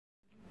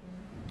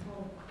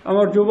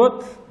გამარჯობათ.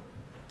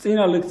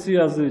 წინა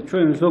ლექციაზე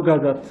ჩვენ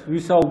ზოგადად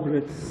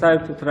ვისაუბრეთ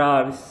საერთოდ რა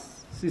არის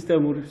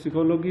სისტემური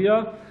ფსიქოლოგია,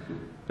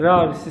 რა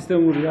არის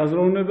სისტემური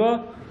აზროვნება.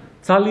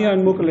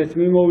 ძალიან მოკლედ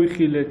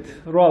მიმოვიხილეთ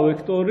 8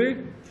 ვექტორი.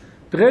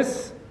 დღეს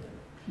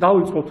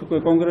დავიწყოთ უკვე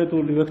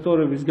კონკრეტული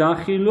ვექტორების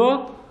განხილვა.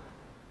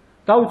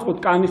 დავიწყოთ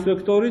კანის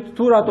ვექტორით.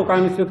 თუ რატო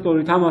კანის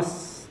ვექტორით, ამას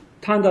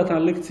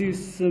თანდათან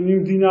ლექციის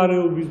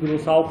მიმდინარეობის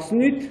დროს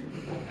ავხსნით.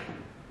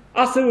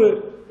 ასევე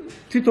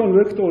თვითონ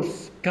ვექტორს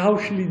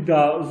გავშლით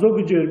და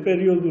ზოგჯერ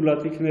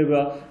პერიოდულად იქნება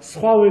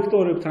სხვა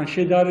ვექტორებთან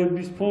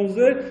შედარების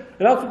ფონზე,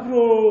 რაც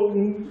უფრო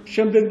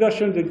შემდეგ და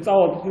შემდეგ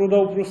წავალთ, უფრო და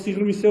უფრო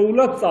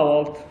სიღრმისეულად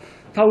წავალთ.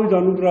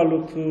 თავიდან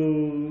უბრალოდ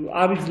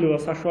არ იძლევა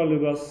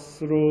საშუალებას,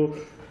 რომ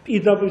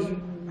პირდაპირ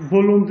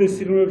ბოლომდე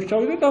სიღრმეებში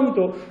ჩავიდეთ,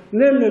 ამიტომ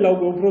ნელ-ნელა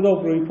უფრო და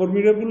უფრო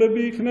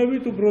ინფორმირებულები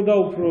იქნებით, უფრო და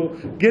უფრო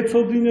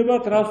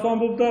გეცოდინებათ, რას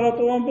ვამბობ და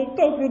რატო ვამბობ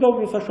და უფრო და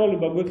უფრო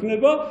საშუალება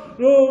გვექნება,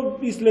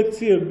 რომ ის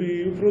ლექციები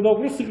უფრო და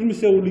უფრო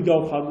სიღრმისეული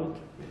გავხადოთ.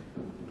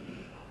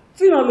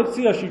 წინა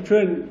ლექციაში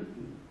ჩვენ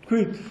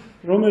თქვით,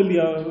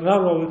 რომელია რა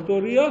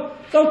ვექტორია,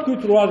 და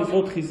ვთქვით, რომ არის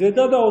 4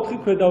 ზედა და 4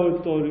 ქვედა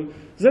ვექტორი.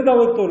 ზედა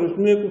ვექტორებს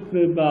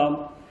მიეკუთვნება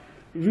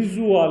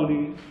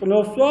ვიზუალი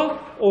ყნოსვა,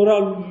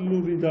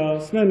 ორალური და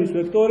სმენის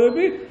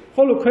ვექტორები,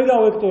 ხოლო ქვედა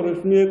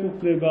ვექტორებს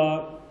მიეკუთვნება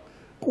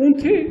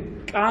კუნთი,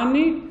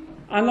 კანი,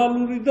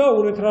 ანალური და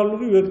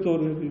ურეთრალური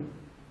ვექტორები.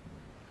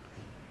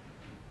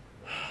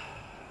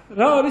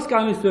 რა არის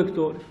კანის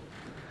ვექტორი?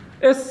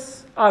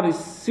 ეს არის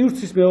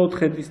სივრცის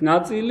მეოთხედის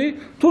ნაწილი.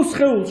 თუ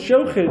სხეულს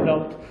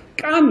შევხედავთ,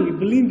 კანი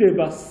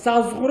ვლინდება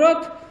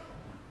საზღვრად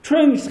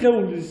ჩვენი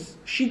სხეულის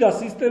შიდა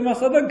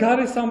სისტემასა და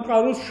გარე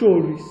სამყაროს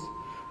შორის.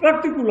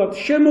 პრაქტიკულად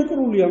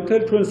შემოკრულია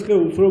მთელ ჩვენ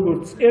სხეულს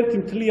როგორც ერთი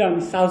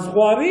მთლიანი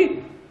საზღვარი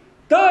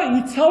და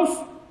იცავს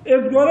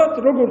ერთგვარად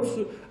როგორც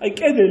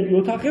კედელი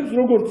ოთახებს,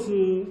 როგორც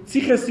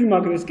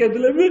ციხესიმაგრეს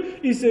კედლები,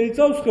 ისე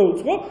იცავს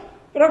სხეულს, ხო?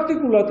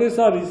 პრაქტიკულად ეს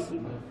არის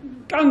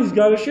კანის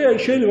გარეშე,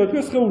 შეიძლება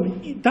თქვენ სხეული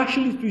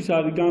დაშლისთვის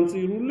არის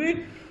განწირული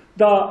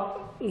და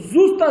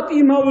ზუსტად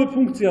იმავე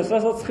ფუნქციას,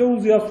 რასაც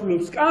სხეულზე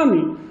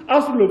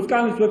ასრულებს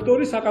კანის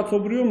ვექტორი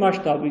საკაცობრიო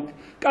მასშტაბით.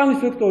 კანის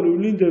ვექტორი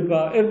ვლინდება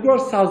ერთგვარ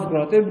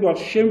საზღვრად, ერთგვარ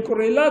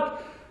შემკვრელად,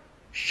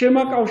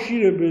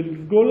 შემაკავშირებელ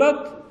რგოლად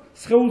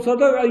სხეულსა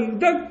და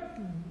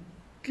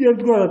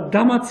ერთგვარად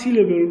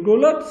დამაცილებელ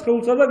რგოლად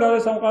სხეულსა და გარე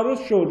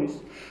სამყაროს შორის.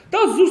 და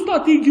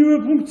ზუსტად იგივე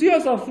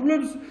ფუნქციას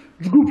ასრულებს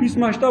ჯგუფის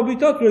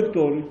მასშტაბითაც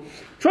ვექტორი.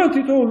 ჩვენ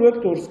თითოეულ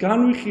ვექტორს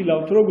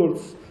განვიხილავთ როგორც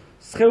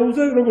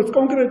სხეულზე, როგორც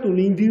კონკრეტულ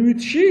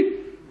ინდივიდში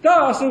და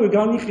ასევე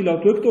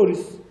განვიხილავთ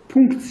ვექტორის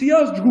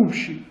ფუნქციას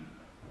ჯგუფში.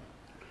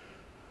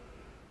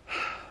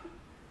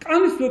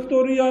 კანის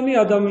ვექტორიანი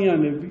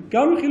ადამიანები.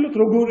 განვიხილოთ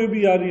როგორები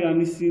არიან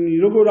ისინი,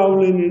 როგორ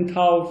ავლენენ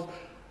თავს,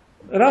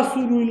 რა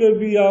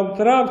სურვილები აქვთ,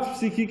 რა აქვთ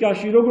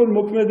ფსიქიკაში, როგორ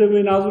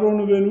მოქმედებენ,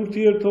 აზროვნებენ,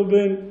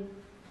 ურთიერთობენ.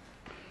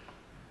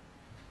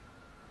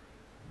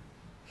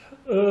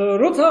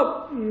 როცა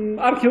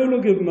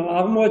არქეოლოგებმა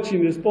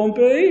აღმოაჩინეს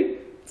პომპეი,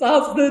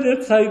 წააწყდნენ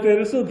ერთ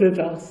საინტერესო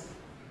დეტალს.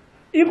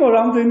 იყო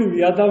რამდენიმე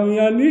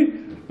ადამიანი,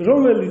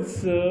 რომელიც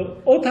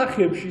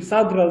ოთახებში,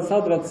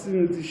 სადღაც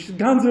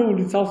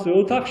განძეული სავსე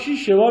ოთახში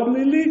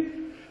შევარდნილი,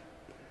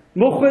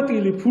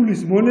 მოხვეტილი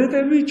ფულის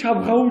მონეტები,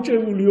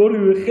 ჩამღაუჭებული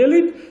ორივე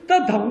ხელით და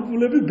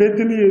დაღუპულები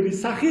ბედნიერი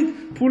სახით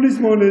ფულის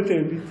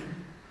მონეტებით.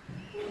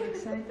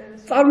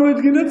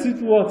 წარმოედგინეთ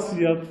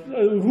სიტუაცია,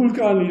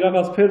 ვულკანი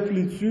რაღაც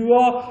ფერფლით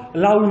ცვივა,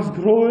 ლავის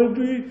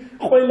გროვები,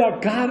 ყველა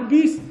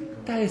გარბის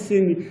და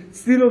ესენი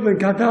ცდილობენ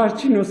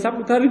გადაარჩინოს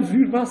საკუთარი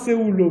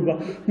ძვირფასეულობა.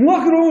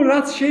 მოაგროვონ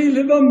რაც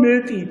შეიძლება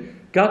მეტი.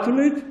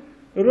 გათვლით,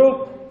 რომ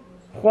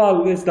ხვალ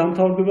ეს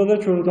დამთავრდება და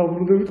ჩვენ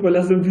დავბრუნდებით,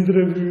 ყველაზე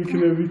მდიდრები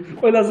ვიქნებით,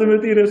 ყველაზე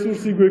მეტი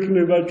რესურსი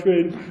გვექნება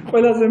ჩვენ,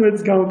 ყველაზე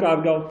მეტს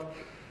გავკარგავთ.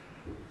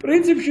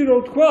 პრინციპში რომ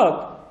ვთქვათ,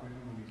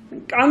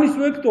 კანის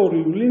ვექტორი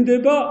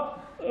ვლინდება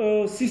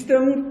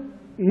სისტემურ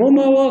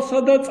მომავალსა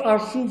და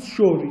წარსულს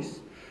შორის.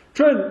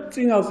 ჩვენ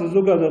წინაზე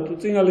ზოგადად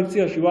წინა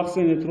ლექციაში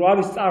ვახსენეთ, რომ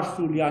არის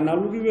წარსული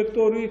ანალური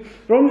ვექტორი,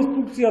 რომლის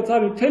ფუნქციაც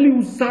არის მთელი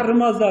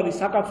უზარმაზარი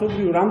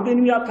საკაცობრიო,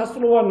 რამდენიმე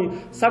ათასწლოვანი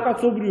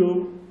საკაცობრიო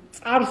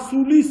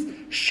წარსულის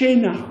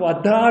შენახვა,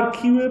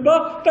 დაარქივება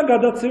და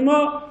გადაცემა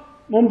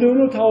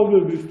მომდევნო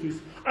თაობებისთვის.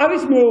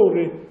 არის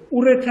მეორე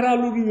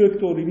ურეთრალური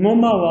ვექტორი,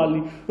 მომავალი,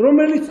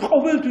 რომელიც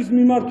ყოველთვის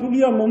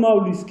მიმართულია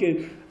მომავლისკენ.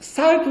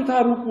 საერთოდ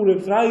არ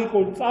უყურებს რა იყო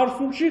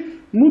წარსულში,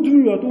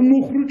 მუდმივად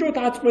უმუხრუჭოთ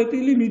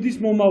აწყვეტილი მიდის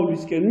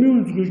მომავლისკენ,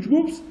 მიუძღვის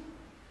ჯგუფს,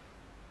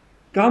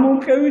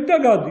 გამომყევით და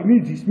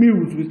მიდის,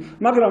 მიუძღვის.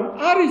 მაგრამ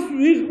არის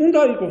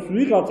უნდა იყოს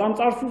ვიღაც ამ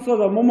წარსულსა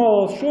და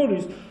მომავალს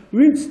შორის,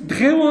 ვინც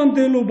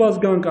დღევანდელობას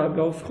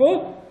განკარგავს, ხო?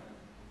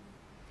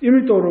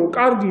 იმიტომ რომ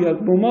კარგია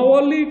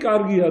მომავალი,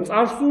 კარგია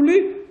წარსული,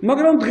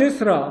 მაგრამ დღეს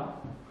რა?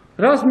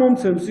 რას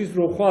მომცემს ის,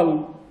 რომ ხვალ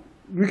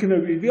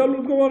ვიქნები იდეალურ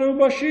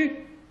მდგომარეობაში?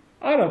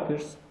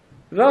 არაფერს.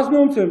 რას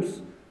მომცემს?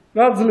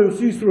 რა ძლევს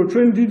ის, რომ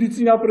ჩვენ დიდი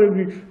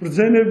წინაპრები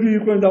ბრძენები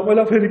იყვნენ და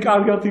ყველაფერი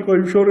კარგად იყო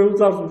იმ შორეულ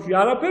წარსულში?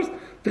 არაფერს.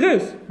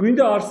 დღეს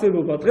გვინდა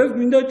არსებობა, დღეს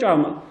გვინდა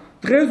ჭამა,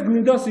 დღეს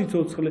გვინდა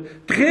სიცოცხლე,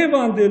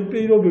 დღევანდელ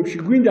პირობებში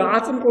გვინდა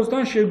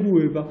აწმყოსთან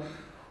შეგუება.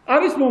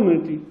 არის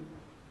მომენტი,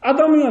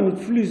 ადამიანი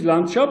ცვლის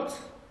ლანდშაფტს,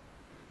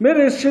 მე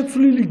ეს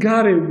შეცვლილი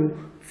გარემო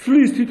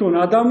ცვლის თვითონ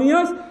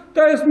ადამიანს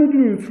და ეს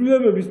მუდმივი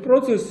ცვლილებების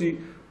პროცესი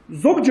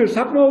ზოგჯერ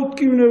საკმაოდ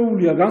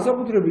ტკივნეულია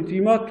განსაკუთრებით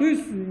იმათთვის,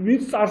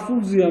 ვინც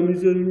წარსულზეა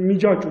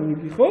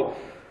მიჯაჭვული, ხო?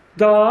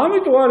 და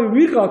ამიტომ არის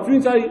ვიღაც,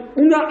 ვინც აი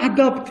უნდა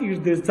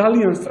ადაპტირდეს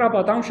ძალიან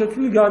სწრაფად ამ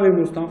შეცვლილ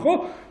გარემოსთან, ხო?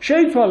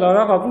 შეიცვალა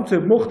რაღაც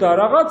უცებ მოხდა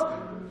რაღაც,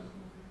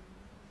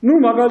 ну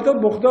მაგალითად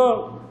მოხდა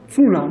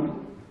ცუნამი.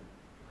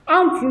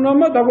 ამ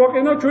ცუნამმა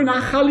დაგვაყენა ჩვენ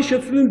ახალი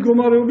შეცვლილი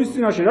მდგომარეობის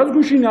წინაშე, რაც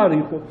გუშინ არ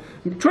იყო.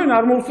 ჩვენ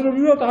არ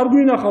მოვსწრებიათ, არ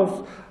გვინახავს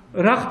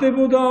რა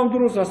ხდებოდა ამ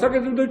დროს,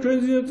 ასაკეთებდა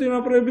ჩვენზე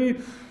წინაპრები,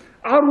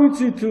 არ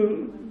ვიცით,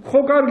 ხო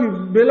კარგი,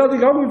 ბელადი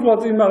გაგვიძღვა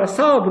წინ, მაგრამ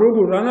საად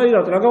როგორ,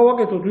 რანაირად რა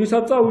გავაკეთოთ,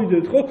 ვისაც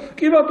წავიდეთ, ხო?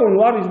 კი ბატონო,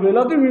 არის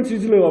ბელადი, ვინც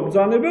იძლევა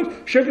ბრძანებებს,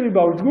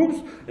 შეკრიბავ ჯგუფს,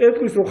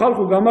 ეტყვის, რომ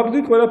ხალხო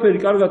გამაგდით, ყველაფერი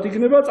კარგად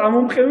იქნება,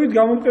 წამომყევით,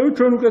 გამომყევით,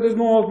 ჩვენ უკეთეს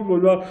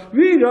მომავალ.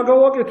 ვინ რა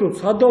გავაკეთოთ,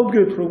 სად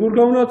დავდგეთ, როგორ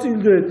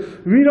გავნაწილდეთ,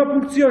 ვინ რა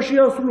ფუნქცია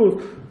შეასრულოს.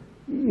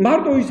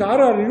 მარტო ის არ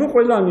არის, რომ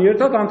ყველანი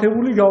ერთად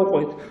ანთებული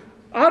გავყვეთ.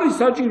 არის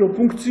საჭირო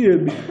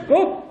ფუნქციები,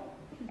 ხო?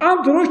 ამ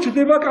დროს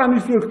ჩდება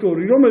კანის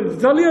ვექტორი, რომელიც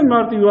ძალიან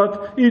მარტივად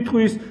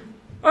იტყვის,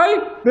 აი,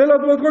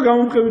 ბელადმა თქვა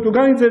გამომყევით,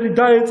 განიძერით,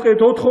 დაეწყეთ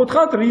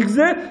 4-4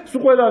 რიგზე,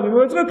 სულ ყველანი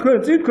მოეწყეთ, თქვენ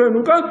წინ, თქვენ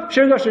უკან,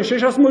 შენ და შენ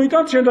შეშას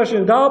მოიტანთ, შენ და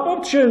შენ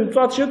დააპობთ, შენ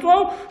წვათ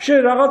შეწვავ, შენ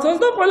რაღაცას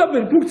და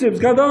ყველაფერი ფუნქციებს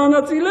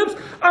გადაანაწილებს,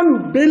 ანუ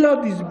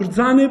ბელადის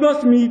ბრძანებას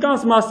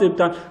მიიტანს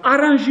მასებთან,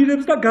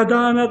 არანჟირებს და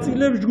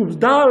გადაანაწილებს ჯგუფს,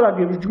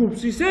 დაალაგებს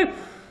ჯგუფს ისე,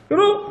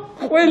 რომ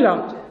ყველა,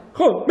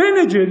 ხო,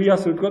 მენეჯერი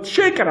ასე ვთქვათ,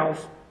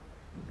 შეკრავს.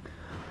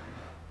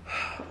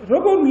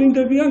 როგორ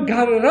ვლინდებიან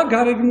რა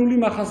გარეგნული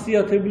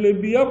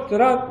მახასიათებლები აქვთ,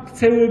 რა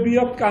ქცევები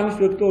აქვთ კანის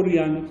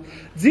ვექტორიანებს.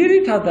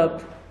 ძირითადად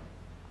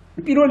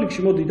პირველ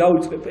რიგში მოდი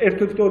დავიწყებ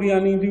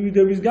ერთვექტორიანი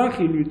ინდივიდების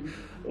განხილვით.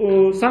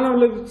 სანამ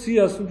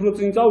ლექციას უფრო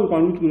წინ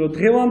წავიყვან, ვიტყვი, რომ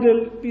დღევანდელ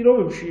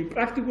პირობებში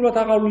პრაქტიკულად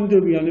აღარ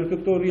ვლინდებიან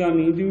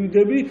ერთვექტორიანი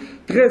ინდივიდები.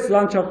 დღეს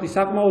ლანდშაფტი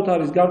საკმაოდ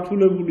არის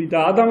გართულებული და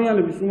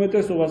ადამიანების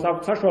უმეტესობას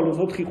აქვს საშუალოს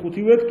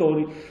 4-5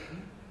 ვექტორი.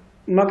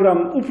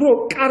 მაგრამ უფრო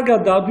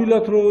კარგად და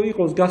ადვილად რო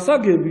იყოს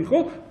გასაგები, ხო?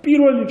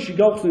 პირველ რიგში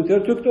გავხსნით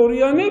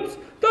ერთვექტორიანებს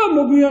და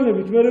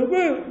მოგვიანებით მე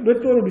უკვე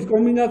ვექტორების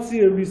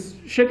კომბინაციების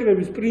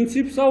შეკრების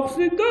პრინციპს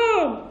ავხსნით და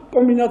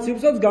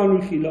კომბინაციებსაც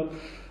განვიხილავ.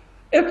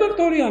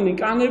 ერთვექტორიანი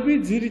კანები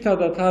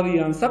ძირითადად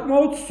არიან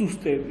საკმაოდ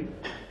სუსტები.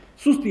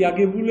 სუსტი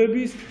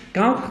აგებულების,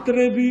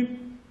 გამხდრები,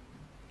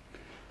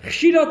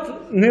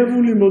 ხშირად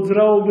ნერვული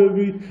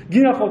მოძრაობები,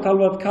 გინახავთ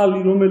ალბათ ქალი,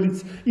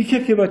 რომელიც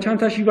იქექება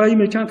ჩანთაში,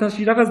 ვაიმე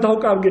ჩანთაში, რაღაც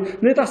დავკარგე,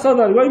 ნეტა სად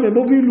არის, ვაიმე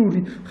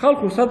მობილური,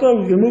 ხალხო სად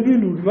ავიღე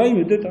მობილური,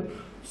 ვაიმე დედა,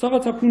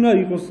 რაღაცა უნდა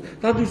იყოს,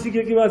 დადის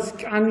იქექება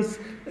კანის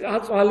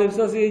აწვალებს,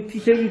 ასე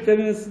თითებით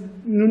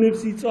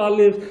ნუნებს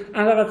იწვალებს,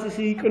 ან რაღაც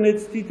ისე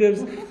იკვნეთს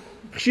თითებს.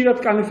 ხშირად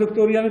კანის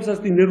ვექტორიანებს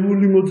ასეთი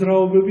ნერვული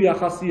მოძრაობები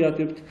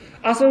ახასიათებთ.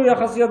 ასევე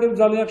ახასიათებთ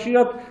ძალიან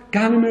ხშირად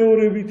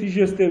განმეორებითი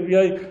ჟესტები,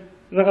 აი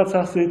რაღაც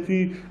ასეთი,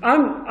 ან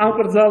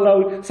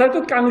ამკრძალავი.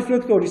 საერთოდ კანის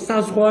ვექტორი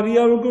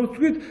საზღვარია, როგორც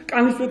ვთქვით,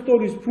 კანის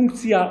ვექტორის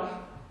ფუნქცია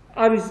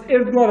არის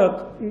ერთგვარად,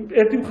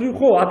 ერთი მხრივ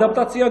ხო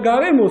ადაპტაცია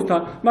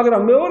გარემოსთან,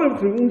 მაგრამ მეორე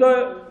მხრივ უნდა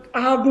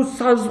ააგოს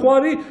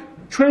საზღვარი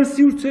ჩვენ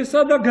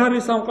სივრცესა და გარე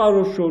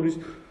სამყაროს შორის.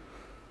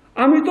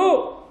 ამიტომ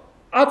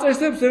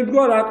აწესებს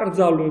ერთგვარ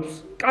აკრძალვებს.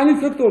 კანის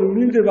ვექტორი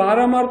ვლინდება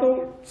არა მარტო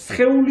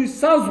სხეულის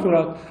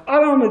საზღვრად,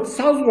 არამედ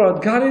საზღვრად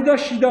გარე და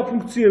შიდა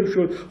ფუნქციებს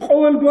შორის,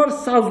 ყოველგვარ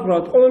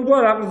საზღვრად,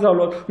 ყოველგვარ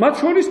აკრძალვად, მათ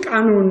შორის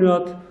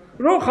კანონად,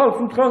 რომ ხალხს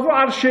უთხრას, რომ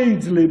არ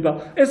შეიძლება.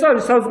 ეს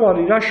არის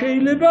საზღვარი რა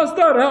შეიძლებას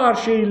და რა არ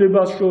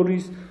შეიძლებას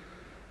შორის.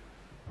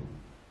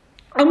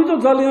 ამიტომ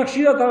ძალიან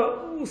ხშირად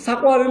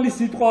საყვარელი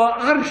სიტყვა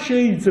არ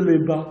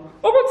შეიძლება.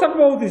 ოღონდ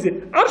საკმაოდ ისე,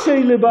 არ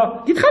შეიძლება,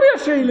 გითხარი არ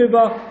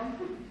შეიძლება.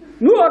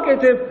 ნუ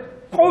აკეთებ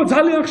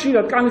ძალიან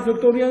ხშირად კანის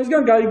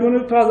ვექტორიანისგან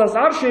გაიგონებ ფრაზას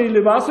არ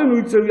შეიძლება, ასე ნუ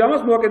იცევი,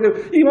 ამას ნუ აკეთებ,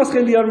 იმას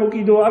ხელი არ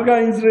მოკიდო, არ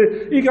გაინძრე,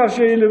 იქ არ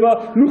შეიძლება,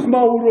 ნუ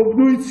ხმაურობ,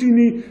 ნუ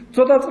იცინი,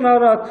 ცოტა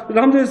წნარად,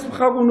 რამდენს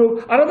ხაგუნობ,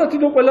 არადა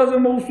თვითონ ყველაზე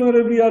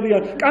მოუსმენრები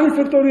არიან. კანის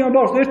ვექტორიან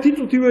ბავშვს ერთი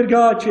წუთი ვერ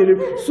გააჩერებ,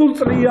 სულ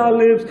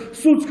წრიალებს,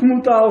 სულ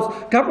ქმუტავს,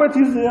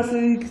 გაკვეთილზე ასე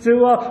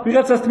იქცევა,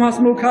 ვიღაცას თმას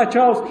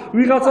მოკაჩავს,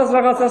 ვიღაცას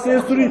რაღაცას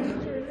ესწრი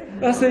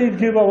ასე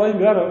იდგება,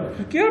 ვაიმე, არა,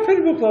 კი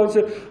არაფერი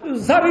მოხდა,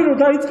 ზარი რო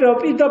დაიწყება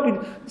პირდაპირ,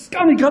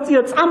 სკანი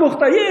გაწია,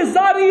 წამოხდა,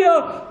 ზარია.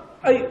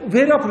 აი,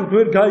 ვერაფრით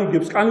ვერ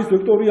გაიგებს კანის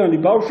ვექტორიანი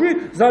ბავშვი,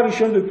 ზარის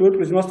შემდეგ თუ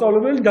ეტყვის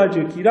მასწავლებელი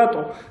დაჯექი,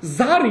 რატო?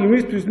 ზარი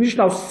იმისთვის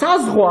ნიშნავს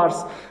საზღვარს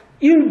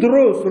იმ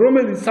დროს,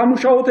 რომელიც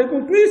სამუშაოდ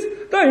ეკუთვნის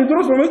და იმ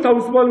დროს, რომელიც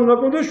თავისუფალი უნდა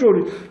გქონდეს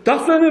შორის.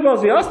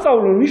 დასვენებაზე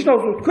ასწავლო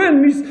ნიშნავს, რომ თქვენ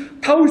მის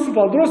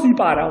თავისუფალ დროს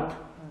იპარავთ.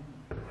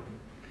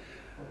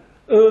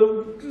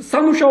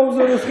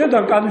 სამუშაოზე რო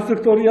შედან კანის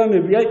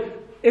ვექტორიანები, აი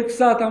 6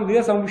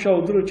 საათამდეა სამუშაო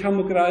დრო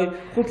ჩამოკრა, აი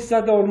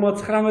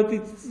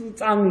 5:49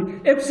 წამი,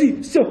 6,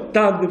 всё,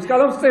 დააგდებს.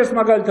 კალავს წერს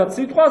მაგალითად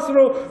სიტყვას,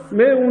 რომ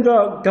მე უნდა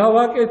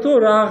გავაკეთო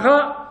რაღა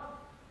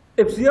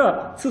 6-ია,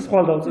 ც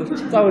ხვალ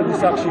დავწერს, წავედი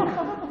სახში.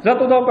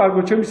 რატო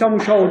დავკარგო ჩემი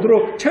სამუშაო დრო,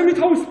 ჩემი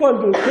თავისუფალი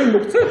დრო თქვენ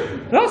მოგცეთ?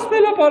 რას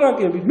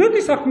მელაპარაკებით?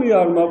 მეტი საქმე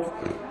არ მაქვს.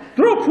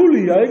 დრო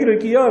ფულია, ეგრე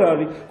კი არ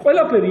არის.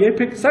 ყველაფერი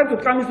საერთოდ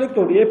კანის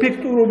ვექტორი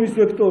ეფექტურობის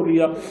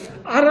ვექტორია.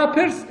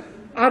 არაფერს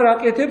არ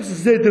აკეთებს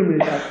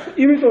ზედმეტად.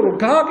 იმიტომ რომ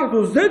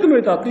გააკეთოს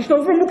ზედმეტად,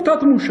 ნიშნავს რომ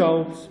მუქთად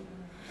მუშაობს.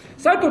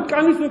 საერთოდ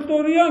კანის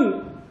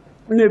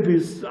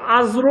ვექტორიანების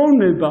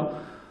აზროვნება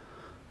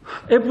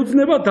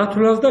ეფუძნება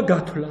დათვლას და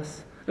გათვლას.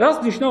 რას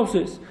ნიშნავს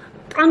ეს?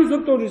 კანის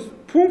ვექტორის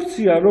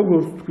ფუნქცია,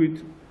 როგორც თქვით,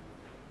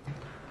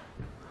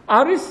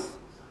 არის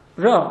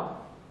რა?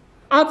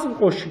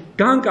 აწმყოში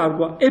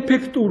განკარგვა,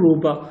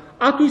 ეფექტურობა,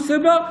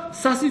 ათვისება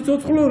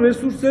სასიცოცხლო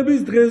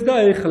რესურსების დღეს და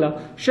ეხლა,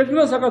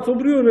 შექმნა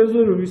საკაცობრიო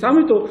რეზერვების.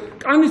 ამიტომ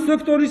კანის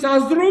ვექტორის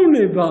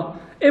აზროვნება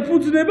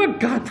ეფუძნება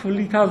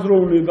გათვლით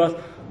აზროვნებას.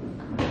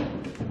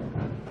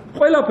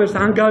 ყველაფერს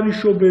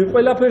ანგარიშობენ,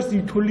 ყველაფერს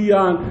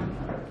ითვლიან.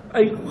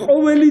 აი,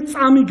 ყოველი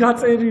წამი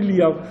გაწერილი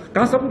აქვს.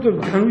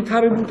 განსაკუთრებით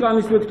განვითარებულ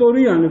კანის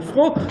ვექტორიანებს,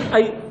 ხო?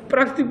 აი,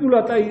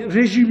 პრაქტიკულად აი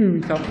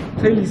რეჟიმივით აქვს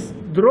თელის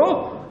დრო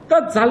და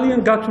ძალიან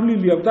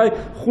გათვლილი აქვს. აი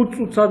 5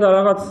 წუთსა და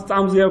რაღაც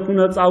წამზე აქ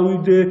უნდა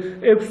წავიდე,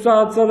 6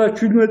 საათსა და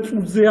 17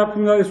 წუთზე აქ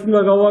უნდა ეს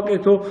უნდა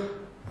გავაკეთო.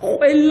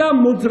 ყველა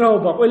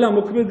მოძრაობა, ყველა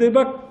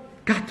მოქმედება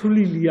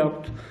გათვლილი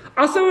აქვს.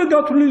 ასევე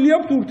გათვლილი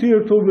აქვს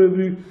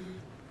ურთიერთობები.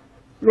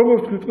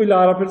 როგორც თქვი, ყველა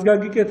არაფერს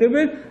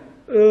გაგიკეთებენ.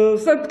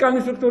 საერთოდ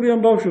კანის ვექტორიან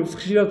ბავშვებს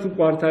ხშირად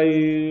უყვართ აი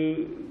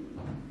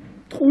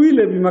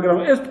ტყუილები, მაგრამ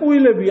ეს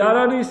ტყუილები არ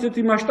არის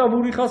ისეთი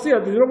მასშტაბური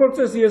ხასიათის, როგორც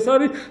ეს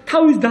არის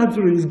თავის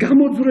დაძვრენის,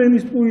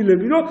 გამოძვრენის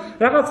ტყუილები, რომ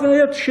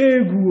რაღაცნაირად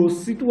შეეგუოს,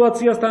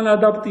 სიტუაციასთან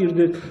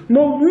ადაპტირდეს.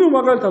 ნუ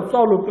მაგალითად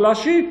ვსწავლობ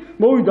კლასში,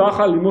 მოვიდა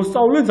ახალი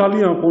მოსწავლე,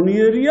 ძალიან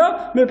ღონიერია,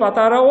 მე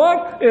პატარა ვარ,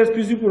 ეს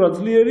ფიზიკურად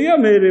ძლიერია,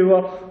 მე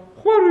ვარ.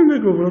 ხო არ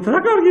მეგობრებო, რა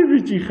კარგი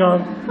ბიჭი ხარ.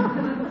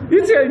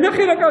 იცი,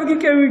 ნახე რა კარგი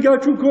კევი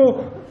გაჩუქო.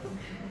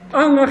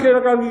 ან ნახე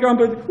რა კარგი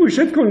კამპეტი.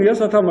 შეთქონია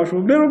სათამაშო.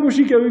 მე რო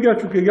გუშიკევი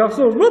გაჩუქე,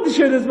 გახსოვს? მოდი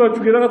შენ ეს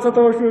ვაჩუქე, რაღაც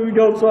სათამაშოები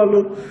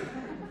გავცვალოთ.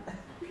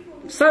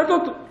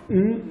 საერთოდ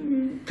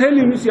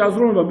მთელი მისი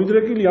აზროვნება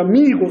მიდრეკილია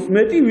მიიღოს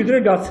მეტი, ვიდრე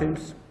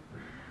გაცემს.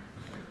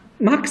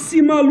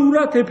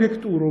 მაქსიმალურად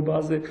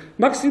ეფექტურობაზე,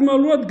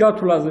 მაქსიმალურად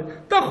გათვლაზე.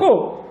 და ხო,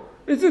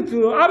 ესეც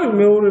არის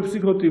მეორე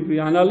ფსიქოტიპი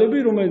ანალები,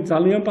 რომელიც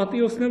ძალიან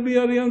პატიოსნები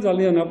არიან,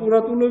 ძალიან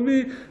აკურატულები,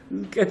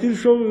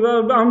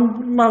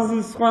 ამაზე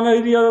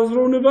სხვანაირი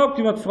აზროვნება აქვს,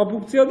 იმათ სხვა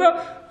ფუნქცია და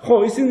ხო,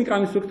 ისინი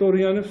კანის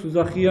ვექტორიანებს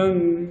უძახიან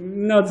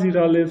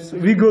ნაძირალებს,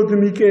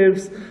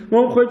 ვიგოდნიკებს,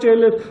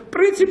 მომხვეჭელებს.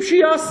 პრინციპში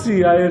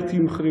ასია ერთი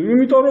მხრივ,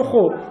 იმიტომ რომ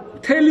ხო,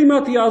 მთელი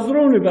მათი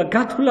აზროვნება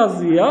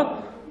გათვლაზეა.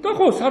 და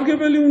ხო,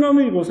 სარგებელი უნდა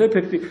მიიღოს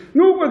ეფექტი.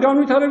 ნუ უკვე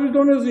განვითარების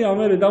დონეზეა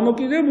მერე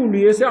დამოკიდებული,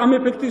 ესე ამ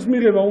ეფექტის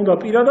მიღება უნდა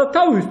პირადად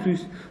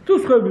თავისთვის, თუ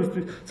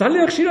სხვებისთვის.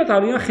 ძალიან ხშირად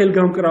არიან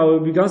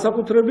ხელგამკრავები,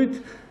 განსაკუთრებით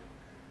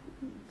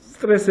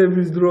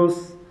სტრესების დროს.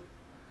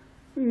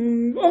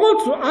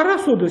 ოღონდ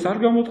არასოდეს არ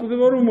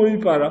გამოწყდება რომ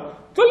მოიპარა.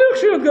 ძალიან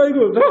ხშირად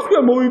გაიგონებთ, რა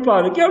თქვია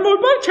მოიპარე, კი არ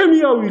მოიპარე, ჩემი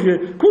ავიღე.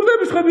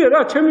 ქურდების ხედია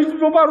რა, ჩემი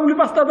მოპარული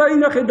პასტა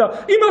დაინახე და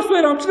იმას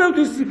ვერ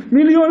ამჩნევთვის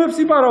მილიონებს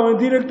იპარავენ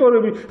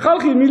დირექტორები.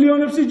 ხალხი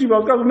მილიონებს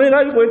იჯიბავს, მე რა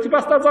იყო ერთი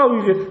პასტა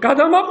წავიღე,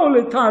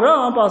 გადამაყოლეთ თან რა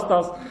ამ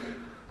პასტას.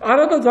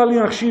 არა და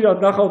ძალიან ხშირად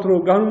ნახავთ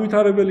რომ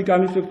განვითარებელი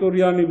კანის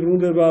ვექტორიანი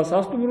ბრუნდება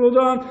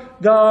სასტუმროდან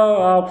და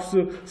აქვს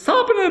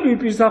საპნები,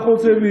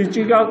 პირსახოცები,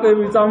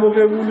 ჭიკარტები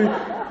წამოგებული.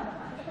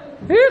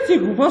 ერთი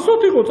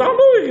გუბასოთ იყო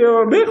წამოვიღე,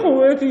 მე ხო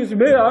ერთი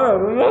მე არა,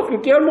 რა თქმა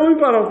კი არ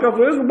მომიპარავ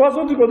კაცო, ეს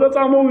გუბასოთ იყო და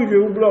წამოვიღე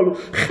უბრალოდ.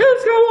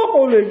 ხელს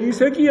გავაყოლე,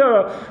 ისე კი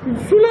არა,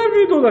 სულ არ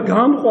მიდო და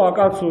გამყვა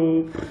კაცო.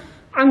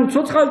 ანუ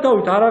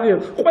ცოცხალთავით არ არის,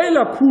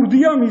 ყველა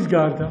ქურდია მის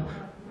გარდა.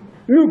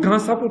 ნუ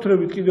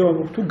განსაკუთრებით კიდევ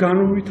ამბობ, თუ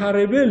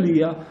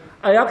განუვითარებელია,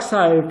 აი აქ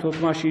საერთოდ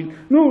მაშინ,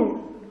 ნუ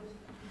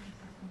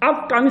აქ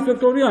კანის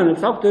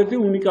ვექტორიანებს აქვთ ერთი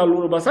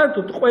უნიკალურობა.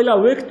 საერთოდ ყველა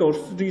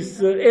ვექტორს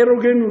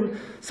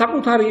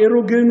საკუთარი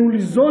ეროგენული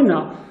ზონა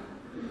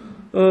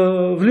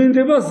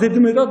ვლინდება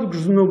ზედმეტად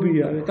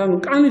გრძნობიარეთ. ანუ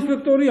კანის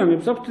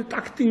ვექტორიანებს აქვთ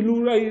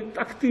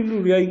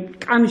ტაქტილური, აი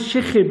კანის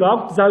შეხება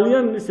აქვთ,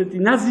 ძალიან ესეთი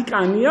ნაზი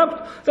კანი აქვთ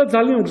და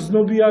ძალიან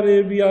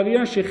გრძნობიარეები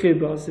არიან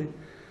შეხებაზე.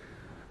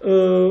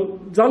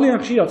 ძალიან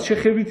ხშირად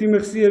შეხებითი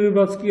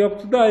მეხსიერებაც კი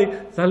აქვთ და აი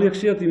ძალიან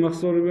ხშირად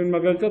იმახსოვრებენ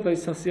მაგალითად აი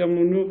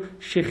სასიამოვნო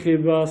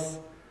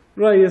შეხებას.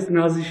 რა ეს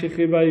ნაზი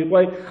შეხება იყო,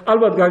 აი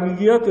ალბათ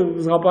გაგიგიათ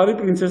ზღაპარი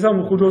პრინცესა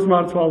მუხუდოს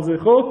მარცვალზე,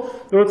 ხო?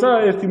 როცა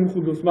ერთი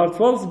მუხუდოს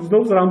მარცვალს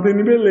გზნობს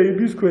რამდენიმე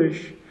ლეიბის ქვეშ.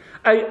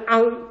 აი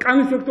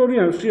კანის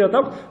ვექტორიანებს ხშირად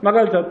აქვს,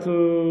 მაგალითად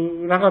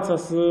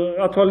რაღაცას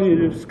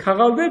ათვალიერებს,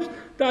 ქაღალდებს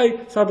და აი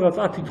სადღაც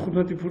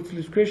 10-15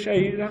 ფურცლის ქვეშ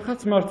აი რაღაც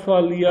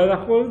მარცვალია, რა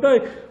ხო და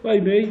აი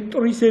მე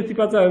ტრის ერთი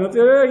პაწარა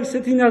ნაწილი, აი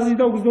ისეთი ნაზი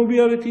და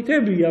გზნობიარე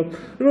თითები აქვს,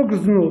 რომ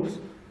გზნობს.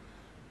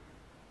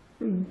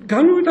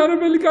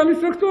 განუვითარებელი კანის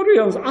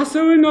ვექტორიანს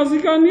ასევე ნაზი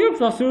კანი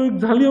აქვს, ასევე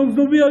ძალიან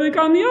გრძნობიარე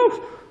კანი აქვს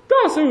და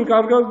ასევე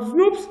კარგად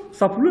გრძნობს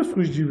საფულეს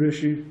ზღვის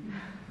ჯიბეში.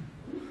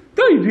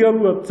 და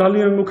იდეალურად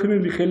ძალიან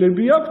მოქნილი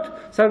ხელები აქვს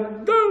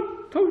და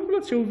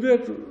თავისუფლად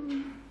შეუძლიათ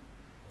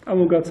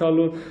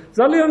ამოგაცალოთ.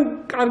 ძალიან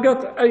კარგად,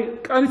 აი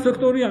კანის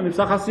ვექტორიანებს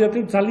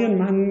ახასიათებს ძალიან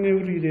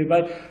მანევრირება.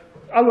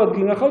 ალბათ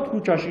გინახავთ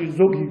ქუჩაში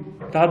ზოგი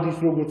დადის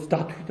როგორც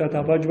დათვი და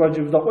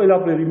დაბაჯბაჯებს და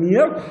ყველაფერი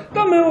მიაქვს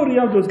და მეორე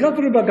ამ დროს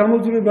გაძრება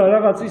გამოძრება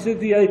რაღაც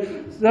ისეთი აი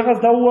რაღაც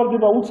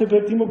დაუვარდება უცებ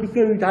ერთი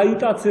მოკრძალებით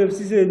აიტაცებს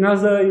ისე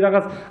ნაზარი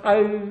რაღაც აი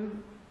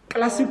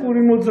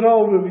კლასიკური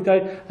მოძრაობებით აი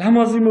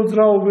ლამაზი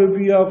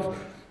მოძრაობები აქვს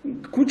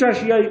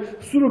ქუჩაში აი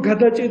სულ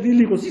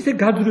გადაჭედილი იყოს ისე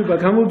გაძრება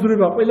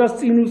გამოძრება ყველას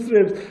წინ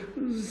უსწრებს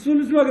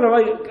სულს მაგრამ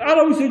აი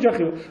არავის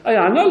ეჯახება აი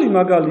ანალი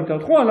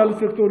მაგალითად ხო ანალის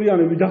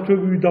ვექტორიანები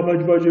დათვებივი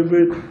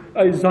დაბაჯბაჯებენ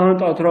აი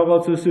ზანტად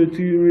რაღაც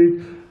ესეთი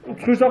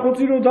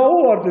ხვისახოცი რომ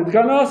დაუვარდეთ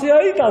განა ასე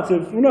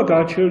აიტაცებს უნდა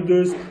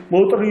გაჩერდეს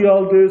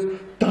მოტრიალდეს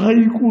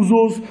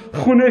დაიკუზოს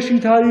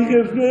ხნეშით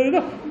აიღებს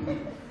და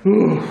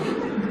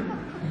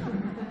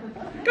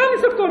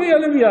კანის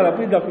ვექტორიანები არა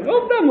პირდაპირ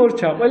ოპ და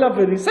მორჩა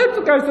ყველაფერი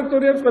საერთოდ კანის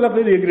ვექტორიანებს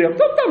ყველაფერი ეგრე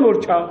აქვს ოპ და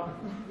მორჩა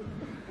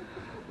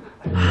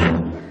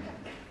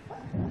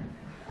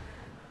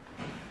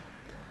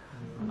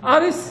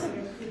არის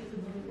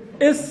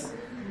ეს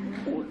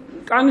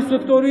კანის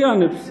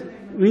ვექტორიანებს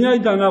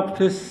ვინაიდან აქვთ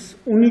ეს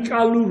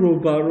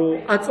უნიკალურობა რომ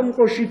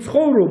აწმყოში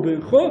ცხოვრობენ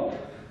ხო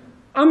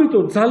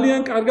ამიტომ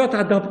ძალიან კარგად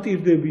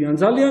ადაპტირდებიან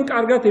ძალიან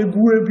კარგად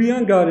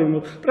ეგუებიან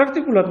გარემოს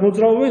პრაქტიკულად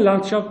მოძრაობენ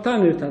ლანდშაფტთან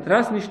ერთად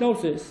რას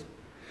ნიშნავს ეს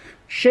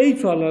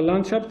შეიცვალა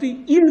ლანდშაფტი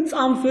იმ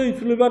წამს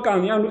ეიცვლება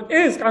კანი ანუ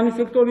ეს კანის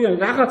ვექტორიანი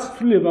რაღაც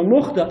ცვლილება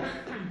მოხდა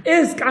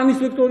ეს კანის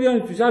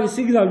ვექტორიანისთვის არის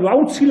სიგნალი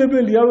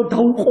აუცილებელია რომ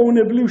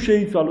დაუყოვნებლივ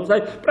შეიცვალოს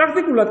აი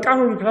პრაქტიკულად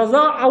კანური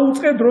ფრაზაა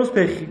აუწყე დროს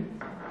ფეხი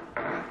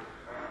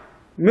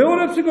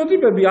მეორე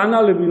ფსიქოტიპები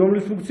ანალები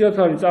რომლის ფუნქციაც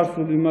არის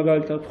წარსული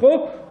მაგალითად ხო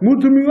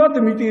მუდმივად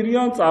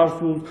მიტირიან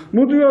წარსულს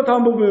მუდმივად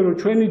ამბობენ რომ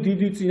ჩვენი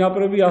დიდი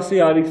წინაპრები ასე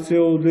არ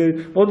იქცეოდნენ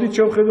მოდით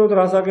შევხედოთ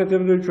რას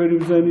აკეთებდნენ ჩვენი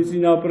ბრძენი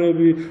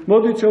წინაპრები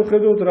მოდით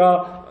შევხედოთ რა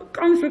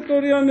კანის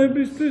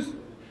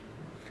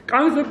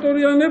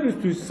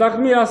ვექტორიანებისთვის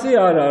საქმე ასე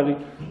არ არის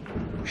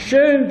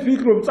შენ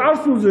ფიქრობ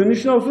წარსულზე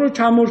ნიშნავს რომ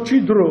ჩამორჩი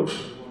დროს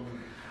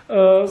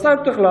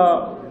საერთოდ ახლა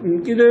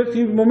კიდევ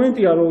ერთი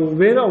მომენტია რომ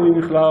ვერავინ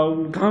ახლა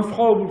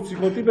განსხვავებული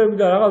ფსიქოტიპები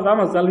და რაღაც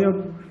ამას ძალიან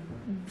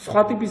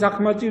სხვა ტიპის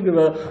ახმა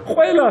ჭირდება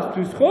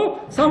ყველასთვის ხო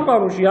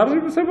სამყაროში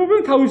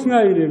არსებობენ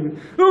თავისნაირები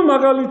რომ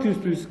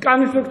მაგალითისთვის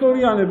კანის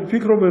ვექტორიანები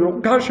ფიქრობენ რომ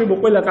გარშემო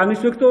ყველა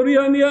კანის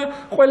ვექტორიანია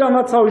ყველა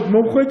მაცავით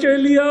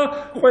მომხვეჭელია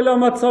ყველა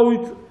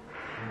მაცავით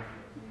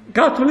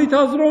გათვლით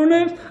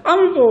აზროვნებს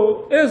ამიტომ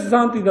ეს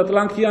ზანტი და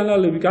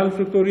ტლანქიანალები კანის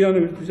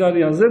ვექტორიანებისთვის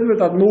არიან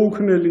ზედმეტად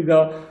მოუქნელი და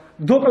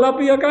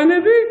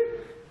დოკლაპიაკანები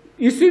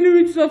ისინი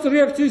ვისაც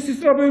რეაქციის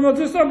სისწრაფეებად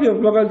ესწრაფიან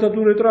მაგალითად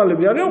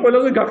ურეტრალები არიან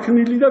ყველაზე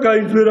გაქნილი და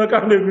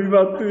გაიძვერაკანები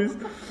მათთვის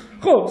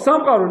ხო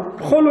სამყარო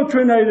მხოლოდ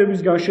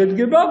ჩვენაირებისგან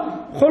შედგება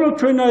მხოლოდ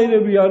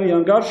ჩვენაირები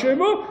არიან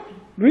გარშემო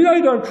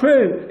ვინაიდან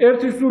ჩვენ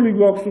ერთი სული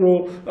გვაქვს რომ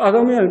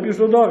ადამიანი პირს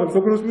დააღებს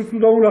ოქროს პირს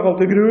უნდა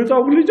ულაღავთ ეგრევე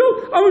წავგლიჯავთ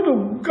ამიტომ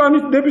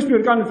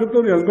ნებისმიერ კანის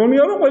ვექტორიანს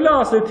გონია რომ ყველა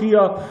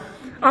ასეთია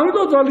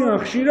ამიტომ ძალიან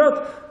ხშირად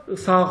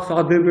სახს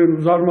ადებენ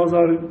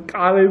უზარმაზარ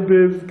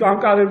კარებებს,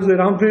 კანკარებზე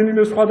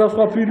რამდენიმე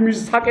სხვადასხვა ფირმის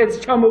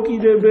საკეთს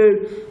ჩამოკიდებენ.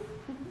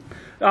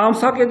 ამ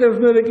საკეთებს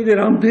მერე კიდე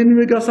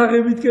რამდენიმე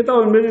გასაღებით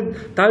კეტავენ, მერე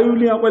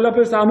დაივლიან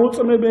ყველაფერს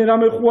ამოწმებენ,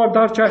 რამე ხო არ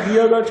დარჩა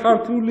ღია და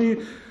ჩართული.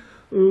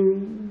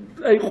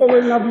 აი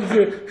ყოველ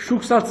ნაბიჯზე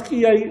შუქსაც კი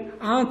აი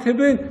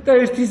აანთებენ და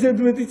ერთი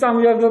ზედმეტი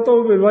წამი არ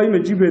დატოვებენ, ვაიმე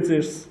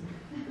ჯიბეწერს.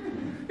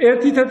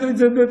 ერთი თეთრი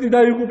ზედმეტი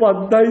დაიღუპა,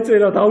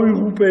 დაიწერა,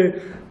 დავიღუპე.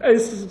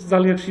 ეს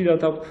ძალიან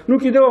ხშირად აქვს. ნუ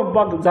კიდევ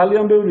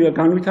ძალიან ბევრია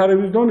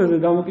განვითარების დონეზე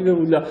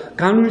დამოკიდებული და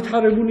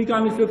განვითარებული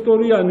კანის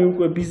ვექტორიანი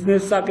უკვე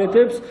ბიზნეს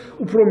საკეთებს,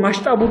 უფრო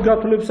მასშტაბურ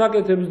გათვლებს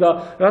საკეთებს და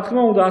რა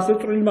თქმა უნდა ასე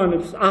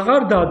წვრილმანებს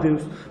აღარ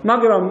დადევს,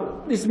 მაგრამ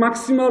ის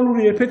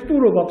მაქსიმალური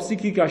ეფექტურობა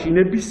ფსიქიკაში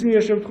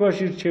ნებისმიერ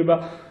შემთხვევაში რჩება.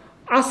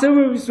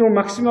 ასევე ვის რომ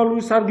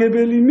მაქსიმალური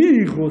სარგებელი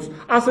მიიღოს,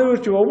 ასევე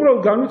რჩება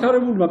უბრალოდ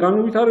განვითარებულმა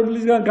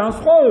განვითარებლისგან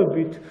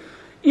განსხვავებით.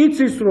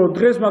 იცის რომ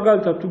დღეს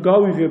მაგალითად თუ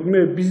გავიღებ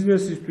მე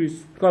ბიზნესისთვის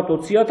თქვა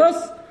 20,000,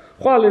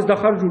 ხვალ ეს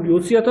დახარჯული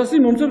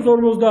 20,000 მომწევს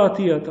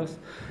 50,000.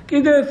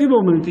 კიდევ ერთი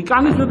მომენტი,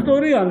 კანის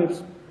ვექტორიანებს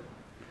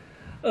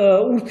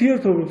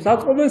ურთიერთობებს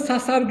აწყობენ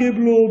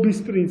სასარგებლოობის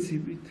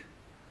პრინციპით.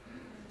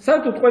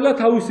 საერთოდ ყველა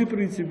თავისი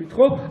პრინციპით,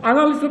 ხო?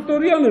 ანალის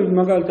ვექტორიანები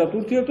მაგალითად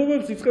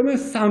ურთიერთობებს იწყებენ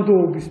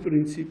სანდოობის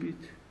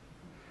პრინციპით.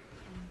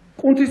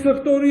 კუნთის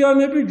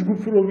ვექტორიანები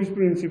ჯგუფურობის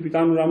პრინციპით,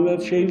 ანუ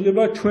რამდენად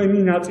შეიძლება ჩვენი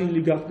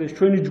ნაწილი გახდეს,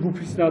 ჩვენი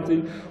ჯგუფის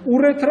ნაწილი.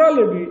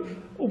 ურეთრალები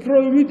უფრო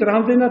იმით,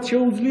 რამდენად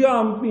შეუძლია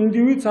ამ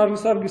ინდივიდს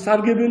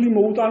სარგებელი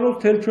მოუტანოს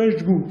მთელ ჩვენს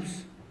ჯგუფს.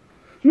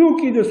 ნუ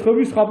კიდე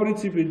სხვა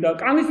პრინციპით და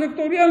კანის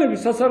ვექტორიანების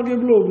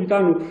სასარგებლოობით,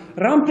 ანუ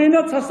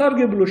რამდენად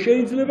სასარგებლო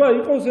შეიძლება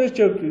იყოს ეს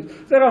ჩემთვის.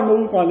 წერა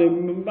მოვიყვანე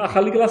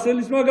ახალი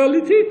კლასელის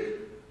მაგალითი,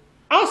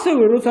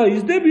 ასევე როცა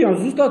იზრდებიან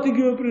ზუსტად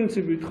იგივე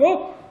პრინციპით, ხო?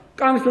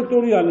 კანის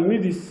ვექტორიანი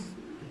მიდის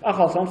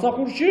ახალ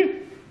სამსახურში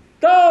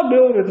და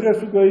მეორე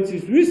დღეს უკვე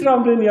იცის ვის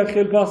რამდენია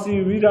ხელფასი,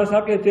 ვინ რას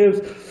აკეთებს,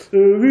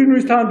 ვინ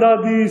ვისთან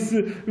დადის,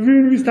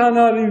 ვინ ვისთან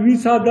არის,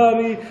 ვის არ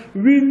არის,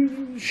 ვინ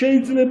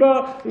შეიძლება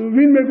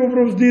ვინ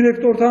მეგობრობს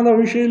დირექტორთან და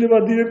ვინ შეიძლება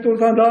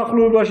დირექტორთან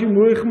დაახლოებაში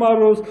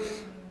მოეხმაროს.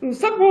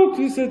 საკმაოდ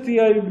ისეთი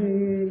აი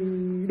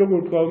როგორ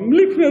თქვა,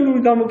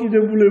 მლიფნელური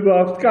დამოკიდებულება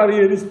აქვს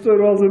კარიერის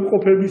მწვერვალზე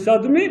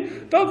მყოფებისადმი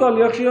და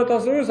ძალიან ხშირად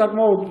ასევე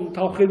საკმაოდ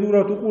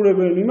თავხედურად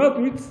უყურებენ იმათ,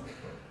 ვინც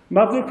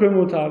მათზე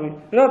ქვემოთ არის.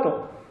 რატო?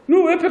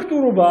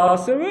 ეფექტურობა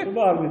ასევე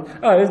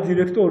ეს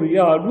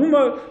დირექტორია,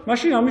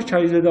 მაშინ ამის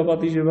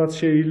ჩაიზედაპატიჟებაც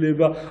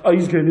შეიძლება.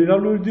 ის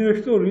გენერალური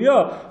დირექტორია,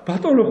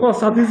 ბატონო, ხვალ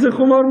სადილზე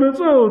ხომ არ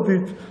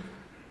მეწვეოდით?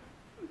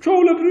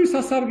 ჩვეულებრივი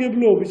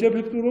სასარგებლოების,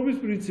 ეფექტურობის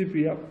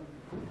პრინციპია.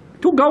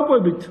 თუ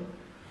გავყვებით,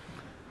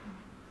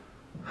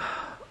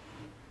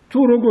 თუ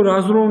როგორ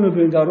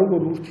აზროვნებენ და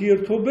როგორ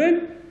ურთიერთობენ,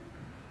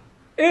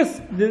 ეს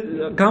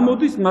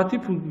გამოდის მათი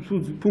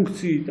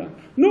ფუნქციიდან.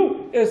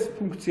 ეს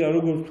ფუნქცია,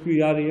 როგორც თქვი,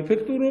 არის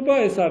ეფექტურობა,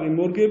 ეს არის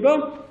მორგება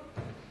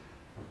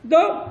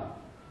და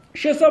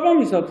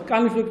შესაბამისად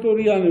კანის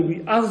ვექტორიანები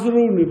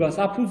აზროვნებას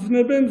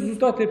აფუძნებენ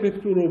ზუსტად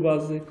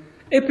ეფექტურობაზე.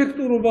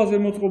 ეფექტურობაზე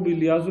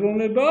მოწყობილი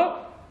აზროვნება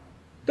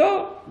და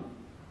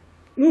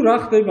რა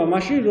ხდება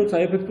მაშინ, როცა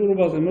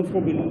ეფექტურობაზე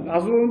მოწყობილი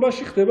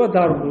აზროვნებაში ხდება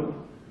დარღვევა.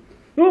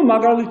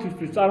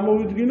 მაგალითისთვის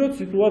წარმოვიდგინოთ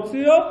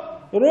სიტუაცია,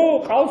 რომ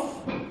ყავს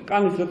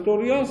კანის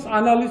ვექტორიანს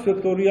ანალის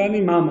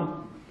ვექტორიანი მამა.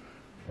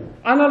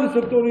 ანალის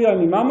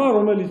ვექტორიანი მამა,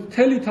 რომელიც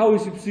მთელი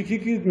თავისი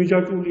ფსიქიკით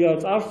მიჯაჭვულია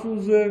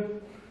წარსულზე,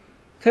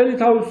 მთელი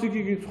თავისი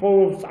ფსიქიკით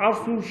ცხოვრობს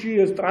წარსულში,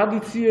 ეს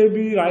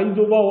ტრადიციები,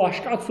 რაინდობა,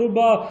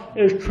 ვაჟკაცობა,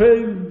 ეს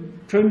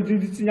ჩვენი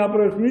დიდი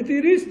წინაპრებს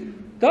მიტირის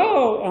და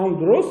ამ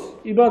დროს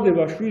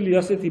იბადება შვილი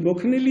ასეთი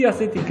მოქნილი,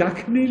 ასეთი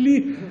გაქნილი,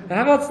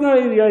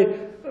 რაღაცნაირი,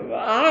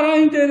 არ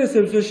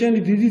აინტერესებს ეს შენი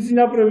დიდი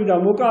წინაპრები და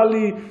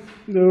მოკალი,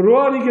 რო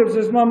არიგებს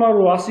ეს მამა,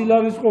 რომ 100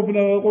 ლარის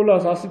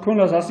ყოლას, 100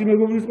 ქონას, 100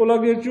 მეგობრის ყოლა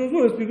გერჩიოს,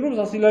 ეს ფიქრობს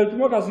 100 ლარი თუ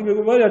მაქვს, 100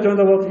 მეგობარი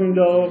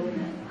აჯანდაბათმინდაო.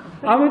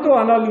 ამიტომ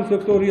ანალის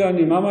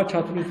ვექტორიანი მამა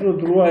ჩათვლის, რომ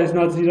დროა ეს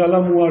ნაძირალა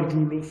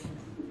მოარჯულოს.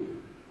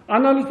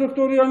 ანალის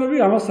ვექტორიანები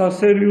ამას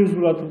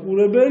სერიოზულად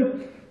უყურებენ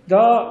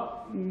და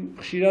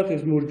ხშირად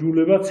ეს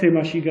მორჯულება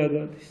ცემაში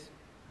გადადის.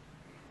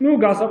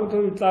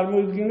 განსაკუთრებით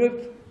წარმოვიდგინეთ